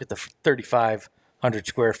you go look at the 3,500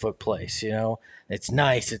 square foot place. You know, it's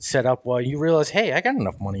nice. It's set up well. You realize, hey, I got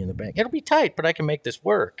enough money in the bank. It'll be tight, but I can make this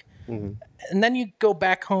work. And then you go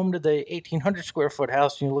back home to the 1,800 square foot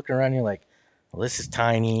house, and you're looking around. And you're like, well, this is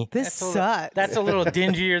tiny. This sucks. That's a little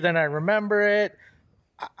dingier than I remember it.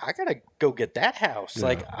 I gotta go get that house. Yeah.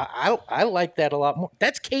 Like I like that a lot more.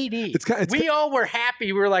 That's KD. We all were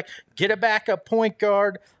happy. We were like, get a backup point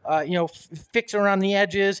guard. Fix around the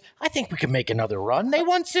edges. I think we can make another run. They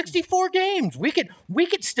won 64 games. We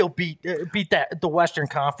could still beat the Western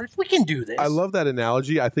Conference. We can do this. I love that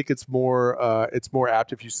analogy. I think it's more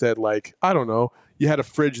apt if you said, like, I don't know, you had a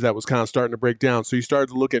fridge that was kind of starting to break down, so you started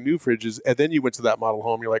to look at new fridges, and then you went to that model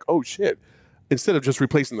home. You're like, oh shit. Instead of just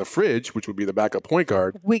replacing the fridge, which would be the backup point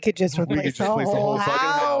guard, we could just replace the whole fucking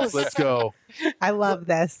house. Let's go. I love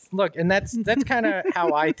this. Look, and that's kind of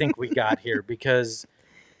how I think we got here, because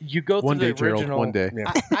you go through One day, the original. Gerald, one day.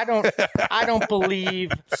 I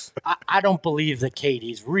don't believe that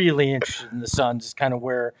Katie's really interested in the Suns. Is kind of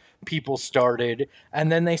where people started, and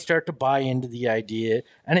then they start to buy into the idea,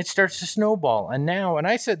 and it starts to snowball. And now, and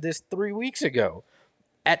I said this 3 weeks ago,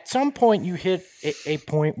 at some point you hit a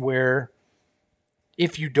point where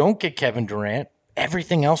if you don't get Kevin Durant,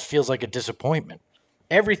 everything else feels like a disappointment.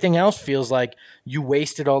 Everything else feels like you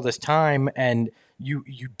wasted all this time and you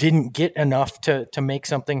didn't get enough to make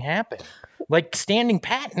something happen. Like standing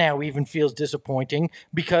pat now even feels disappointing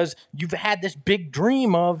because you've had this big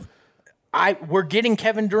dream of, we're getting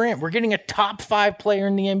Kevin Durant. We're getting a top 5 player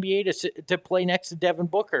in the NBA to play next to Devin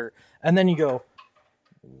Booker. And then you go,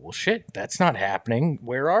 well, shit, that's not happening.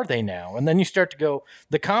 Where are they now? And then you start to go,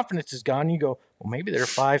 the confidence is gone. You go, well, maybe they're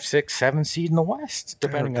 5, 6, 7 seed in the West,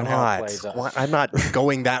 depending on how it plays out. Well, I'm not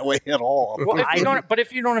going that way at all. Well, if you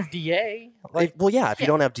don't have DA, if you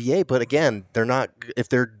don't have DA, but again, if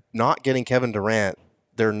they're not getting Kevin Durant,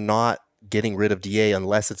 they're not getting rid of DA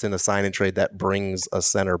unless it's in a sign and trade that brings a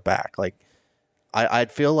center back. Like,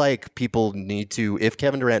 I'd feel like people need to, if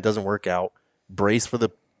Kevin Durant doesn't work out, brace for the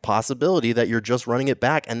possibility that you're just running it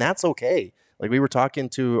back, and that's okay. Like, we were talking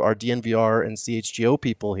to our DNVR and CHGO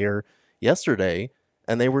people here yesterday,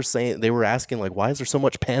 and they were asking, like, why is there so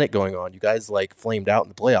much panic going on? You guys, like, flamed out in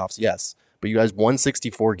the playoffs. Yes, but you guys won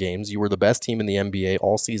 64 games. You were the best team in the NBA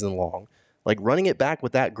all season long. Like, running it back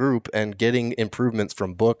with that group and getting improvements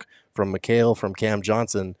from Book, from McHale, from Cam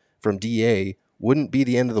Johnson, from DA wouldn't be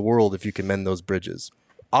the end of the world if you can mend those bridges.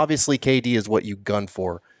 Obviously, KD is what you gun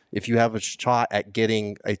for. If you have a shot at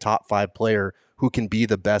getting a top 5 player who can be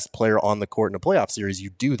the best player on the court in a playoff series, you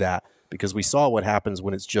do that, because we saw what happens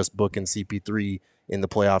when it's just Book and CP3 in the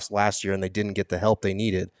playoffs last year and they didn't get the help they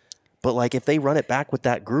needed. But, like, if they run it back with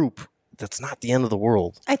that group, that's not the end of the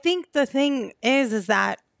world. I think the thing is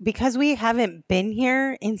that because we haven't been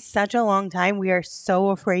here in such a long time, we are so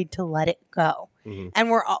afraid to let it go. Mm-hmm. And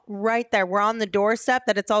we're right there. We're on the doorstep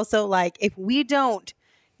that it's also like, if we don't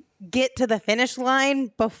get to the finish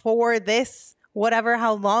line before this whatever,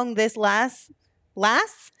 how long this lasts,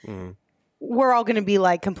 we're all going to be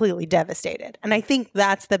like completely devastated. And I think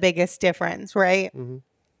that's the biggest difference, right? Mm-hmm.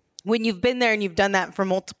 When you've been there and you've done that for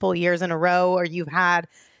multiple years in a row, or you've had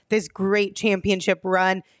this great championship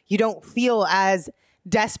run, you don't feel as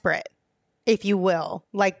desperate, if you will,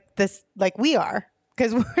 like we are.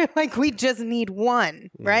 Because we're like, we just need one,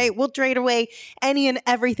 right? We'll trade away any and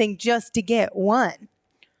everything just to get one.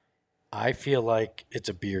 I feel like it's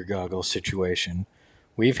a beer goggle situation.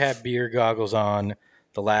 We've had beer goggles on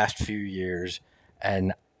the last few years,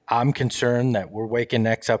 and I'm concerned that we're waking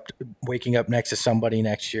up next to somebody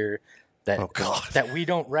next year that we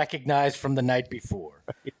don't recognize from the night before.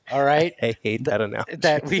 All right? I hate that analogy.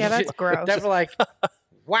 That's gross. That we're like,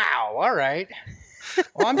 wow, all right.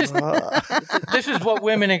 Well, I'm just. This is what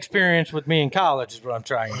women experience with me in college, is what I'm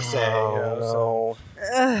trying to say. So,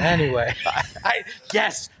 anyway, I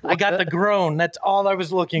got the groan. That's all I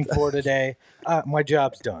was looking for today. My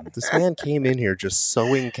job's done. This man came in here just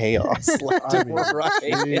sowing chaos.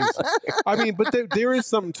 I mean, but there is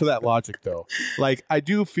something to that logic, though. Like, I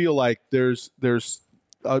do feel like there's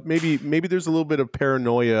maybe there's a little bit of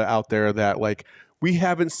paranoia out there that, like, we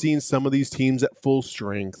haven't seen some of these teams at full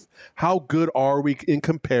strength. How good are we in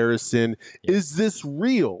comparison? Yeah. Is this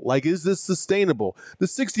real? Like, is this sustainable? The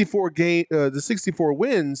 64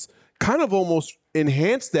 wins kind of almost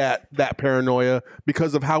enhanced that paranoia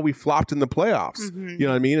because of how we flopped in the playoffs. Mm-hmm. You know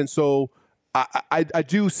what I mean? And so I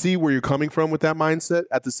do see where you're coming from with that mindset.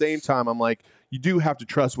 At the same time, I'm like, you do have to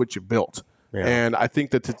trust what you built. Yeah. And I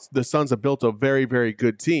think that the Suns have built a very, very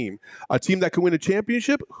good team. A team that can win a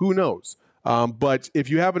championship, who knows? But if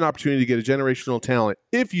you have an opportunity to get a generational talent,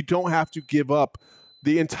 if you don't have to give up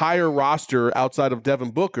the entire roster outside of Devin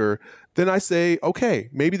Booker, then I say, okay,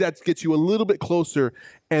 maybe that gets you a little bit closer.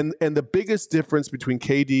 And the biggest difference between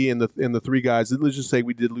KD and the three guys, let's just say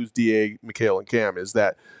we did lose DA, Mikal, and Cam, is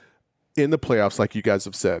that in the playoffs, like you guys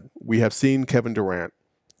have said, we have seen Kevin Durant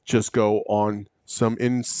just go on some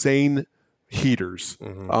insane heaters,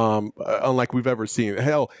 unlike we've ever seen.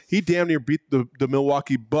 Hell, he damn near beat the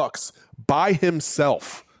Milwaukee Bucks by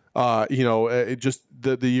himself. Just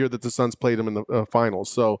the year that the Suns played him in the finals.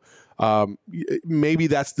 So maybe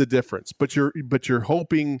that's the difference. But you're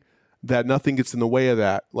hoping that nothing gets in the way of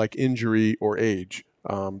that, like injury or age.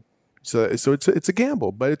 So it's a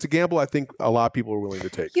gamble, but it's a gamble I think a lot of people are willing to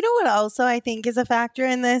take. You know what also I think is a factor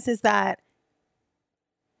in this is that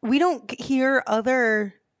we don't hear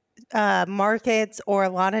other markets or a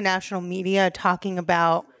lot of national media talking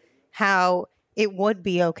about how it would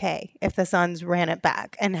be okay if the Suns ran it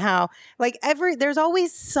back, and how there's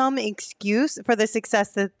always some excuse for the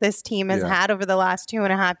success that this team has had over the last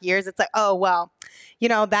 2.5 years. It's like, oh, well,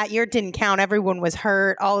 that year didn't count. Everyone was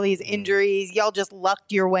hurt, all these injuries. Y'all just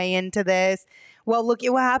lucked your way into this. Well, look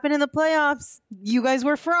at what happened in the playoffs. You guys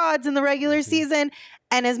were frauds in the regular season.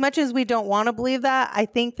 And as much as we don't want to believe that, I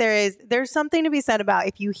think there's something to be said about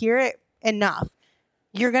if you hear it enough,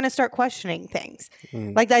 you're going to start questioning things.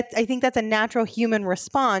 Like that. I think that's a natural human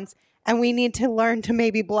response. And we need to learn to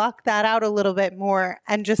maybe block that out a little bit more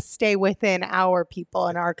and just stay within our people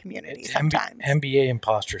and our community sometimes. NBA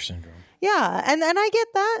imposter syndrome. Yeah. And I get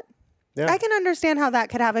that. Yeah. I can understand how that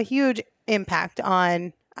could have a huge impact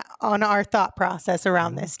on our thought process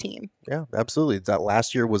around this team. Yeah, absolutely. That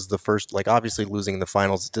last year was the first, obviously losing in the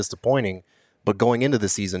finals is disappointing, but going into the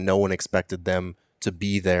season, no one expected them to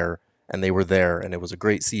be there, and they were there, and it was a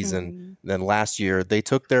great season. Then last year, they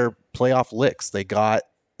took their playoff licks. They got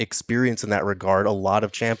experience in that regard. A lot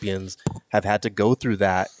of champions have had to go through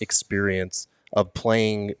that experience of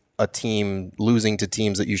playing a team, losing to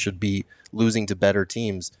teams that you should be losing to better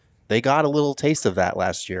teams. They got a little taste of that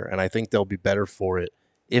last year, and I think they'll be better for it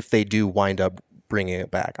if they do wind up bringing it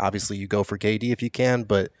back. Obviously, you go for KD if you can,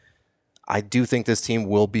 but I do think this team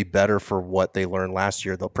will be better for what they learned last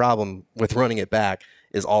year. The problem with running it back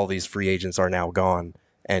is all these free agents are now gone,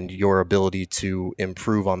 and your ability to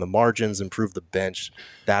improve on the margins, improve the bench,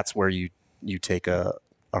 that's where you take a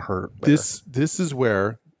hurt. This is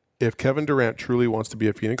where, if Kevin Durant truly wants to be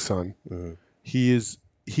a Phoenix Sun, he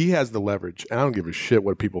has the leverage. And I don't give a shit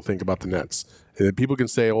what people think about the Nets. People can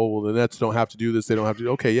say, oh, well, the Nets don't have to do this. They don't have to.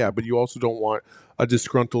 Okay, yeah, but you also don't want a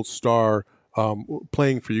disgruntled star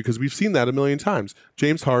playing for you, because we've seen that a million times.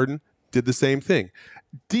 James Harden did the same thing.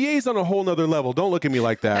 DA's on a whole nother level. Don't look at me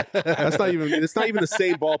like that. It's not even the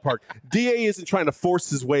same ballpark. DA isn't trying to force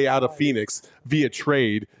his way out of Phoenix via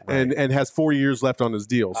trade and has 4 years left on his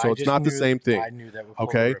deal. So it's not the same thing. I knew that.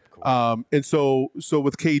 Okay. And so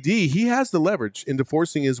with KD, he has the leverage into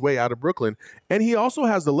forcing his way out of Brooklyn. And he also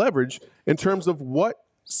has the leverage in terms of what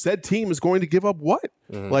said team is going to give up what.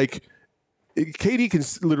 Like, KD can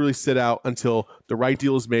literally sit out until the right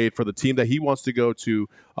deal is made for the team that he wants to go to,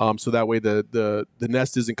 so that way the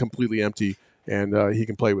nest isn't completely empty and he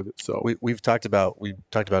can play with it. So we've talked about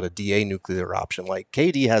a DA nuclear option. Like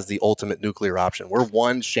KD has the ultimate nuclear option. We're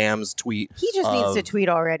one Shams tweet. He just needs to tweet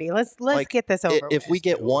already. Let's get this over. If we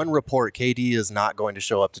get one report, KD is not going to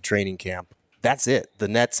show up to training camp. That's it. The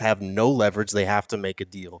Nets have no leverage. They have to make a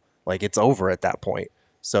deal. Like it's over at that point.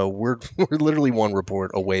 So we're literally one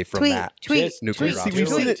report away from that nuclear option.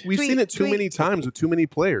 We've seen it too many times with too many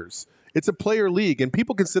players. It's a player league, and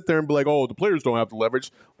people can sit there and be like, "Oh, the players don't have the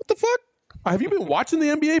leverage." What the fuck? Have you been watching the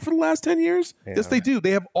NBA for the last 10 years? Yeah. Yes, they do.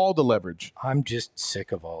 They have all the leverage. I'm just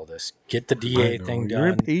sick of all this. Get the DA thing done. You're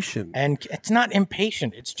impatient. And it's not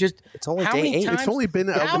impatient. It's just it's only day 8. It's only been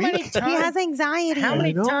a week. He has anxiety. How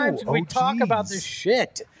many times do we talk about this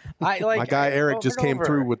shit? My guy Eric just came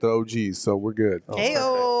through with the OGs, so we're good. Heyo.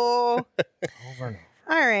 Over and over.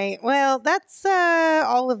 All right. Well, that's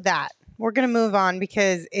all of that. We're gonna move on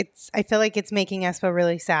because I feel like it's making Espo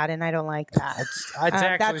really sad, and I don't like that.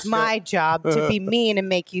 That's my job, to be mean and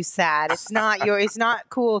make you sad. It's not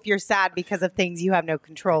cool if you're sad because of things you have no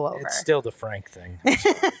control over. It's still the Frank thing.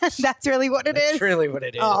 That's really what it is. That's really what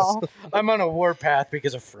it is. Oh. I'm on a warpath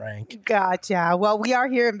because of Frank. Gotcha. Well, we are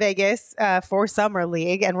here in Vegas for Summer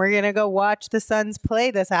League, and we're gonna go watch the Suns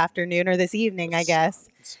play this afternoon or this evening, I guess.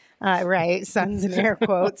 Right, Suns in air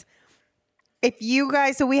quotes. If you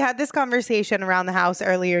guys, so we had this conversation around the house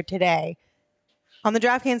earlier today on the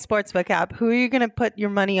DraftKings Sportsbook app. Who are you going to put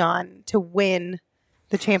your money on to win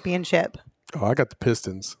the championship? Oh, I got the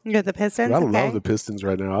Pistons. You got the Pistons? I love the Pistons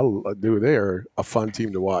right now. I do. They are a fun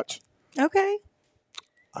team to watch. Okay.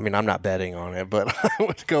 I mean, I'm not betting on it, but I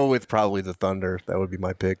would go with probably the Thunder. That would be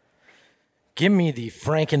my pick. Give me the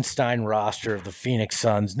Frankenstein roster of the Phoenix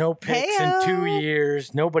Suns. No picks in 2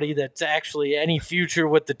 years. Nobody that's actually any future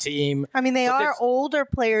with the team. I mean, they are older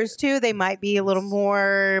players, too. They might be a little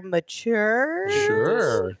more mature.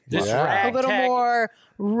 Sure. A little more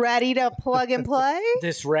ready to plug and play.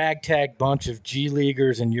 This ragtag bunch of G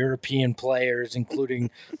Leaguers and European players,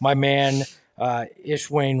 including my man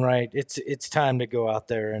Ish Wainwright. It's time to go out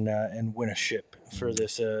there and win a ship for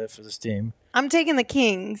this team. I'm taking the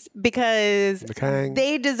Kings because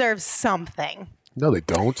they deserve something. No, they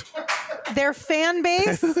don't. Their fan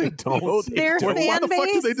base. They don't. Their fan base. Why the fuck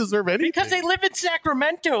do they deserve anything? Because they live in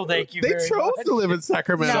Sacramento. Thank you. They very chose much. to live in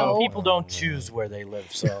Sacramento. No. People don't choose where they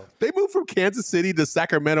live, so They moved from Kansas City to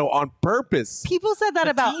Sacramento on purpose. People said that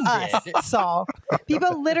about team us, did. Saul.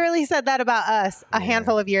 People literally said that about us a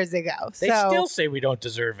handful of years ago. they still say we don't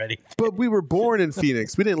deserve anything. But we were born in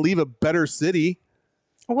Phoenix. We didn't leave a better city.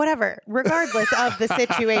 Whatever. Regardless of the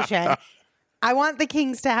situation, I want the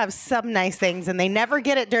Kings to have some nice things, and they never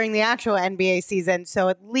get it during the actual NBA season, so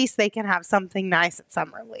at least they can have something nice at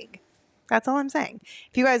Summer League. That's all I'm saying.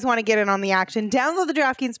 If you guys want to get in on the action, download the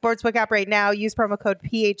DraftKings Sportsbook app right now. Use promo code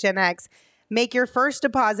PHNX. Make your first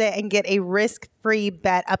deposit and get a risk-free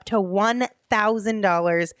bet up to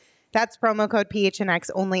 $1,000. That's promo code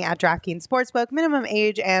PHNX only at DraftKings Sportsbook. Minimum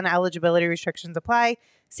age and eligibility restrictions apply.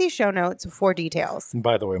 See show notes for details. And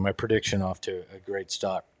by the way, my prediction off to a great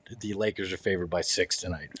start. The Lakers are favored by 6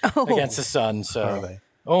 tonight against the Suns. So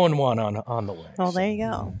 0-1 on the way. Oh, there you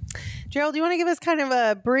go. Gerald, do you want to give us kind of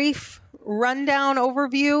a brief rundown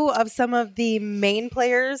overview of some of the main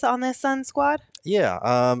players on this Suns squad? Yeah,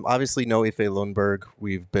 obviously no Ife Lundberg.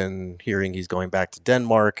 We've been hearing he's going back to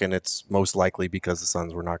Denmark, and it's most likely because the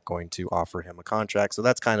Suns were not going to offer him a contract. So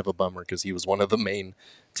that's kind of a bummer because he was one of the main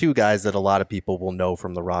 2 guys that a lot of people will know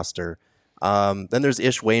from the roster. Then there's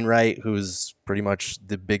Ish Wainwright, who's pretty much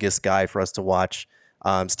the biggest guy for us to watch.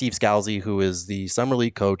 Steve Scalzi, who is the Summer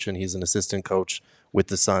League coach, and he's an assistant coach with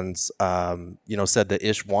the Suns, said that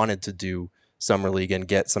Ish wanted to do Summer League and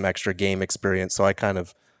get some extra game experience. So I kind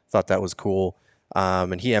of thought that was cool.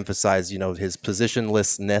 And he emphasized, his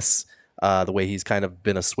positionlessness, the way he's kind of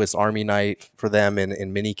been a Swiss Army knife for them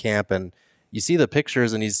in mini camp. And you see the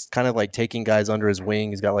pictures, and he's kind of like taking guys under his wing.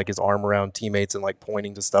 He's got like his arm around teammates and like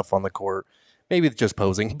pointing to stuff on the court. Maybe just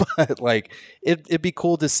posing, but like it'd be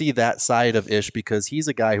cool to see that side of Ish because he's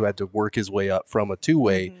a guy who had to work his way up from a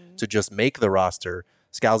 2-way to just make the roster.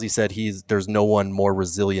 Scalzi said there's no one more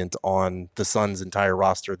resilient on the Suns' entire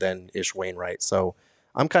roster than Ish Wainwright. So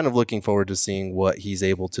I'm kind of looking forward to seeing what he's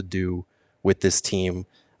able to do with this team.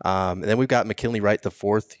 And then we've got McKinley Wright IV.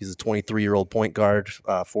 He's a 23-year-old point guard,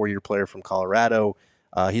 4-year player from Colorado.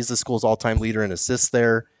 He's the school's all-time leader in assists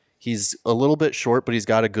there. He's a little bit short, but he's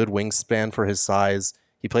got a good wingspan for his size.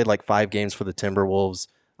 He played like 5 games for the Timberwolves,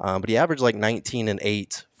 but he averaged like 19 and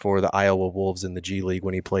 8 for the Iowa Wolves in the G League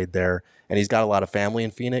when he played there. And he's got a lot of family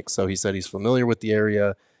in Phoenix, so he said he's familiar with the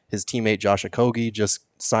area. His teammate Josh Okogie just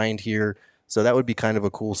signed here. So that would be kind of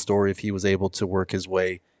a cool story if he was able to work his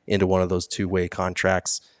way into one of those two-way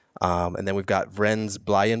contracts. And then we've got Vrens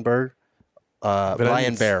Blijenberg.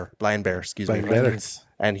 Blijenberg, excuse me. Blijenberg.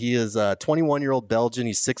 And he is a 21-year-old Belgian.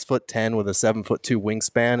 He's 6'10" with a 7'2"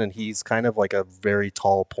 wingspan, and he's kind of like a very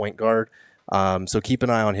tall point guard. So keep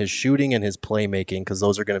an eye on his shooting and his playmaking, because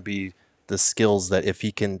those are going to be the skills that if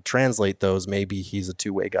he can translate those, maybe he's a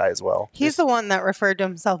two-way guy as well. He's the one that referred to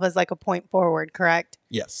himself as like a point forward, correct?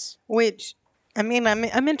 Yes. Which, I mean,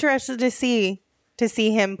 I'm interested to see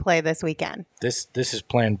him play this weekend. This is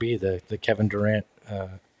Plan B, the Kevin Durant.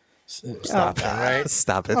 Stop it. Right?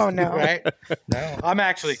 Stop it. Oh no! Right? No, I'm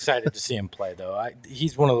actually excited to see him play, though.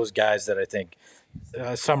 He's one of those guys that I think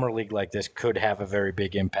a summer league like this could have a very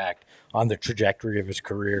big impact on the trajectory of his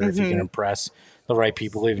career if he can impress the right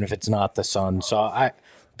people, even if it's not the Suns. So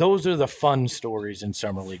those are the fun stories in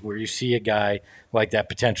summer league where you see a guy like that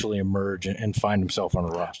potentially emerge and find himself on a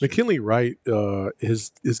roster. McKinley Wright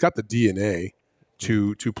has got the DNA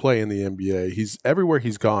to play in the NBA. He's everywhere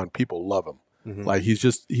he's gone, people love him. Like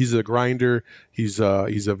he's a grinder. He's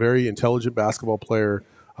a very intelligent basketball player,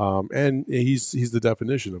 and he's the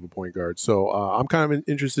definition of a point guard. So I'm kind of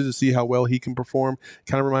interested to see how well he can perform.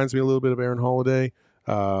 Kind of reminds me a little bit of Aaron Holiday,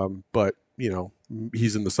 but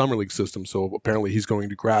he's in the summer league system, so apparently he's going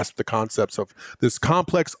to grasp the concepts of this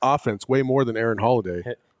complex offense way more than Aaron Holiday.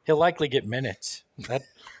 He'll likely get minutes.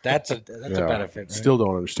 That's a benefit. Right? Still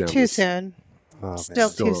don't understand. Too this. soon. Still Still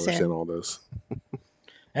too don't understand soon. all this.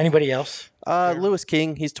 Anybody else? Lewis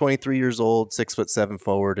King, he's 23 years old, 6'7"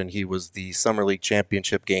 forward, and he was the Summer League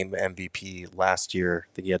Championship game MVP last year.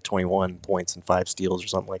 I think he had 21 points and 5 steals or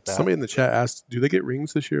something like that. Somebody in the chat asked, do they get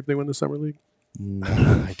rings this year if they win the summer league? No,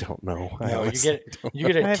 I don't know. No, you get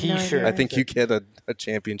I a have no T-shirt. idea. I think you get a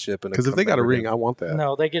championship. Because if they got a ring, I want that.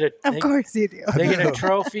 No, they get a. Of course you do. They get a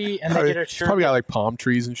trophy and they get a It's shirt. probably got like palm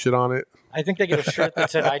trees and shit on it. I think they get a shirt that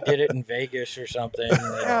said "I did it in Vegas" or something.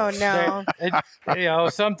 Oh no!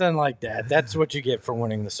 Something like that. That's what you get for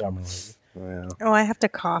winning the summer league. Yeah. Oh, I have to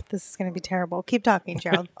cough. This is going to be terrible. Keep talking,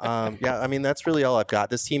 Gerald. Yeah, I mean, that's really all I've got.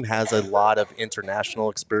 This team has a lot of international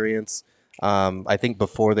experience. I think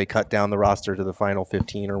before they cut down the roster to the final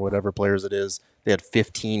 15 or whatever players it is, they had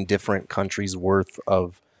 15 different countries worth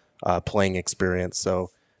of playing experience. So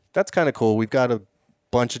that's kind of cool. We've got a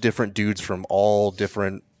bunch of different dudes from all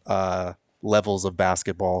different levels of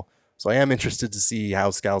basketball. So I am interested to see how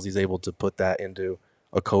Scalzi's able to put that into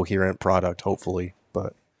a coherent product, hopefully.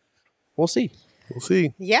 But we'll see. We'll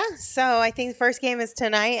see. Yeah. So I think the first game is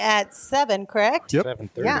tonight at 7, correct? Yep.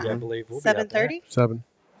 7:30, Yeah. I believe. We'll be out there. 7:30. 7.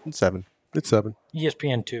 7. It's 7.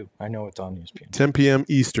 ESPN 2. I know it's on ESPN. 10 p.m.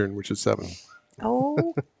 Eastern, which is 7.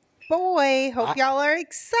 Oh boy! Hope y'all are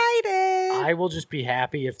excited. I will just be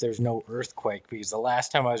happy if there's no earthquake, because the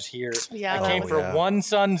last time I was here, Yeah, I that came was- for Yeah. one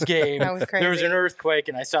Suns game. That was There was crazy. an earthquake,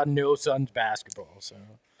 and I saw no Suns basketball. So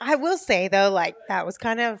I will say though, like that was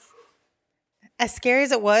kind of as scary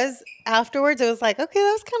as it was. Afterwards, it was like, okay,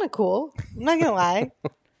 that was kind of cool. I'm not gonna lie.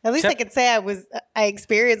 At least I could say I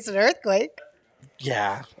experienced an earthquake.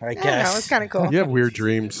 yeah, I I don't know. It was guess kind of cool. You have weird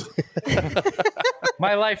dreams.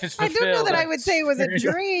 my life is I fulfilled. don't know that I would say it was a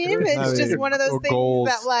dream. It's I mean, just one of those or things goals,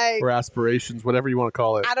 that, like, or aspirations, whatever you want to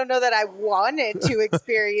call it. I don't know that I wanted to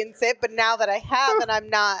experience it, but now that I have and I'm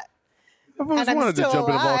not, I've always I'm wanted to still jump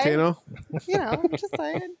in a alive. volcano. I'm just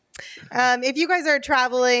saying. If you guys are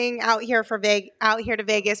traveling out here to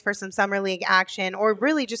Vegas for some summer league action, or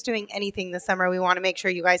really just doing anything this summer, we want to make sure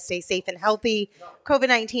you guys stay safe and healthy.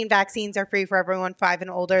 COVID-19 vaccines are free for everyone 5 and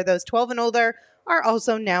older. Those 12 and older are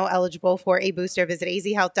also now eligible for a booster. Visit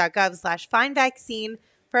azhealth.gov/findvaccine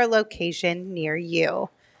for a location near you.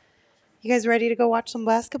 You guys ready to go watch some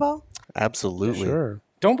basketball? Absolutely. Sure.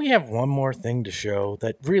 Don't we have one more thing to show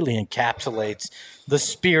that really encapsulates the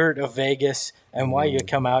spirit of Vegas and why you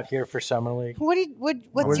come out here for summer league?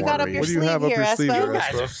 What's you got up your What do you sleeve have up here, your sleeve Espo? there, You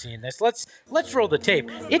guys have seen this. Let's roll the tape.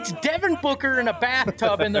 It's Devin Booker in a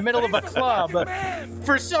bathtub in the middle of a club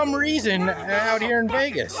for some reason out here in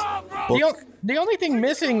Vegas. The only thing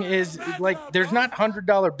missing is, like, there's not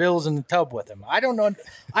 $100 bills in the tub with him. I don't know.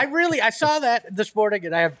 I saw that this morning,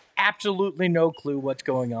 and I have absolutely no clue what's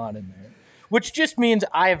going on in there. Which just means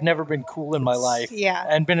I have never been cool in my life, Yeah.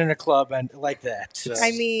 and been in a club and like that. So.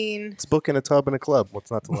 I mean, It's booking a tub in a club.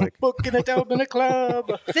 What's not to like? Booking a tub in a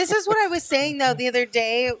club. this is what I was saying though the other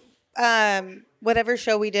day. Whatever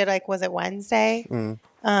show we did, like, was it Wednesday?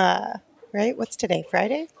 Right? What's today?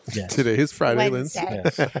 Friday? Yes. Today is Friday, Linz. Wednesday.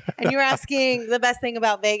 Yes. And you were asking the best thing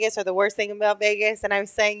about Vegas or the worst thing about Vegas, and I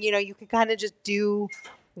was saying, you can kind of just do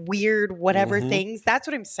weird whatever things. That's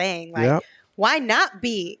what I'm saying. Like, Yep. Why not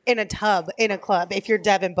be in a tub in a club if you're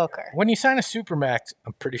Devin Booker? When you sign a Supermax,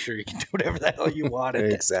 I'm pretty sure you can do whatever the hell you want.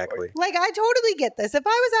 Exactly. Like, I totally get this. If I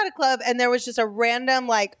was at a club and there was just a random,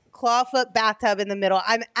 like, clawfoot bathtub in the middle,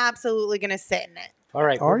 I'm absolutely going to sit in it. All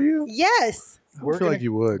right. Are you? Yes. I feel like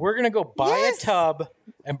you would. We're going to go buy a tub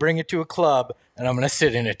and bring it to a club, and I'm going to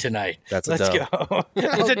sit in it tonight. That's a Let's dub. go.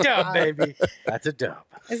 It's a dub, baby. That's a dub.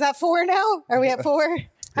 Is that 4 now? Are we at 4?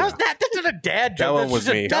 How's that? That's not a dad joke. That one That's was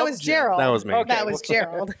just a me. dub That was joke. Gerald. That was me. Okay. That was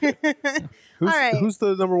Gerald. Who's, All right. who's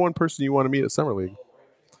the number one person you want to meet at Summer League?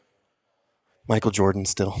 Michael Jordan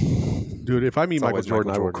still. Dude, if I meet It's Michael always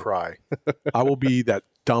Jordan, Michael I will cry. I will be that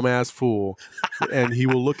dumbass fool, and he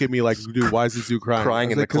will look at me like, dude, why is this dude crying?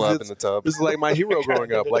 Crying I was in the like, 'cause club it's- in the tub. This is like my hero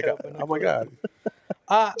growing up. Like, oh my God.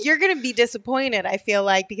 You're going to be disappointed, I feel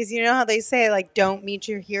like, because you know how they say, like, don't meet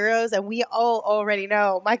your heroes? And we all already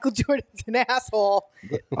know Michael Jordan's an asshole.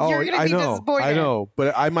 You're going to I be know, disappointed. I know.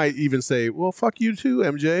 But I might even say, well, fuck you too,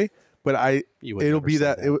 MJ. But You would it'll never be say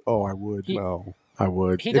that. that. I would. No. I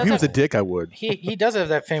would. He If he does was a have- dick, I would. He does have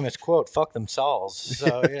that famous quote, fuck them Sauls.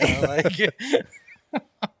 So, you know, like,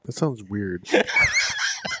 That sounds weird. Yes.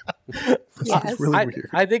 really I, weird.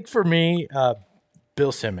 I think for me,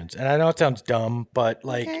 Bill Simmons, and I know it sounds dumb, but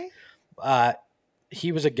like, Okay.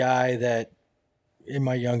 he was a guy that in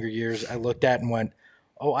my younger years I looked at and went,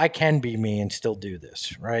 oh, I can be me and still do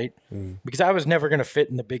this, right? Because I was never going to fit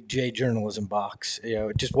in the big J journalism box. You know,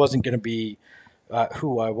 it just wasn't going to be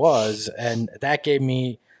who I was, and that gave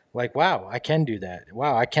me like, wow, I can do that.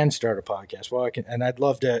 Wow, I can start a podcast. Wow, I can, and I'd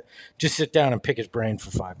love to just sit down and pick his brain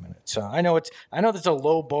for 5 minutes. So I know that's a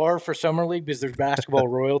low bar for Summer League because there's basketball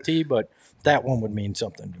royalty, but that one would mean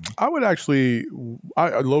something to me. I would actually,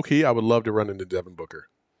 low key, I would love to run into Devin Booker.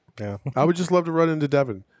 Yeah. I would just love to run into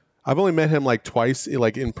Devin. I've only met him like twice,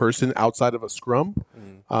 like in person outside of a scrum.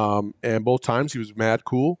 And both times he was mad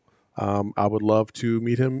cool. I would love to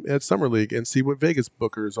meet him at Summer League and see what Vegas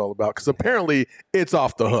Booker is all about. Because apparently it's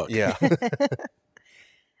off the hook. Yeah. I don't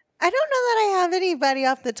know that I have anybody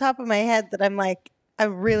off the top of my head that I'm like, I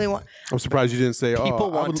really want. I'm surprised you didn't say, People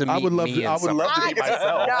want to I would meet love me to, in I would love to I meet did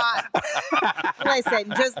myself. not.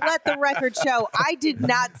 Listen, just let the record show. I did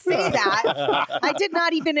not say that. I did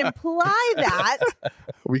not even imply that.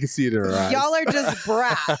 We can see it in her eyes. Y'all are just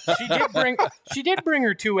brats. She did bring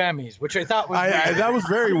her 2 Emmys, which I thought was weird. That was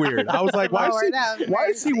very weird. I was like, why Lord, that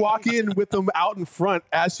was is she walking with them out in front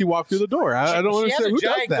as she walked through the door? I don't She has understand a who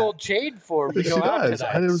does giant that. gold chain for her to She go out does.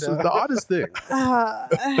 tonight, And it was so. the oddest thing.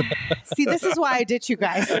 See, this is why I ditch you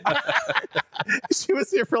guys. She was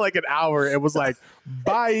here for like an hour and was like,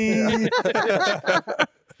 bye.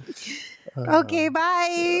 Okay,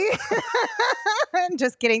 bye. I'm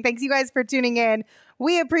just kidding. Thanks, you guys, for tuning in.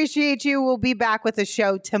 We appreciate you. We'll be back with a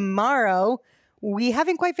show tomorrow. We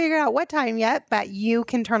haven't quite figured out what time yet, but you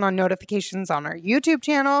can turn on notifications on our YouTube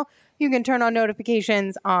channel. You can turn on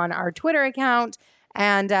notifications on our Twitter account.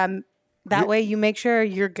 And that way you make sure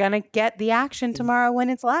you're going to get the action tomorrow when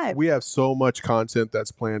it's live. We have so much content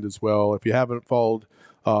that's planned as well. If you haven't followed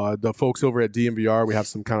the folks over at DMVR, we have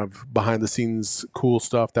some kind of behind the scenes cool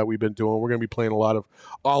stuff that we've been doing. We're going to be playing a lot of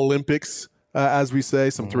Olympics, as we say,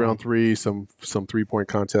 some 3-on-3, some 3-point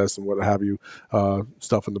contests and what have you,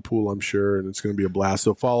 stuff in the pool, I'm sure, and it's going to be a blast.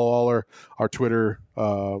 So follow all our Twitter,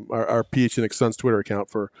 our PHNX Suns Twitter account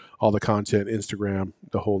for all the content, Instagram,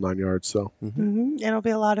 the whole 9 yards. So It'll be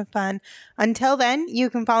a lot of fun. Until then, you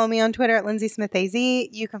can follow me on Twitter at Lindsay Smith AZ.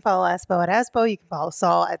 You can follow Espo at Espo. You can follow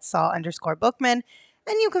Saul at Saul_Bookman.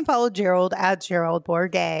 And you can follow Gerald at Gerald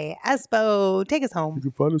Bourget. Espo, take us you home.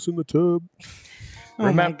 can find us in the tub.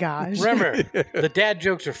 Oh my gosh. Remember, the dad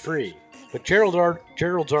jokes are free, but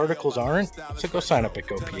Gerald's articles aren't. So go sign up at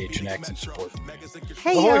GoPHNX and support them.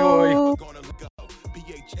 Hey, Ahoy, yo.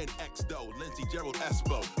 PHNX though, Lindsay, Gerald,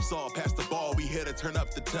 Espo. Saw past the ball, we here to turn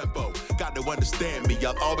up the tempo. Got to understand me,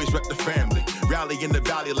 I'll always wreck the family. Rally in the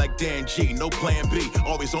valley like Dan G, no plan B.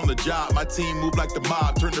 Always on the job, my team move like the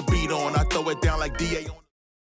mob. Turn the beat on, I throw it down like DA on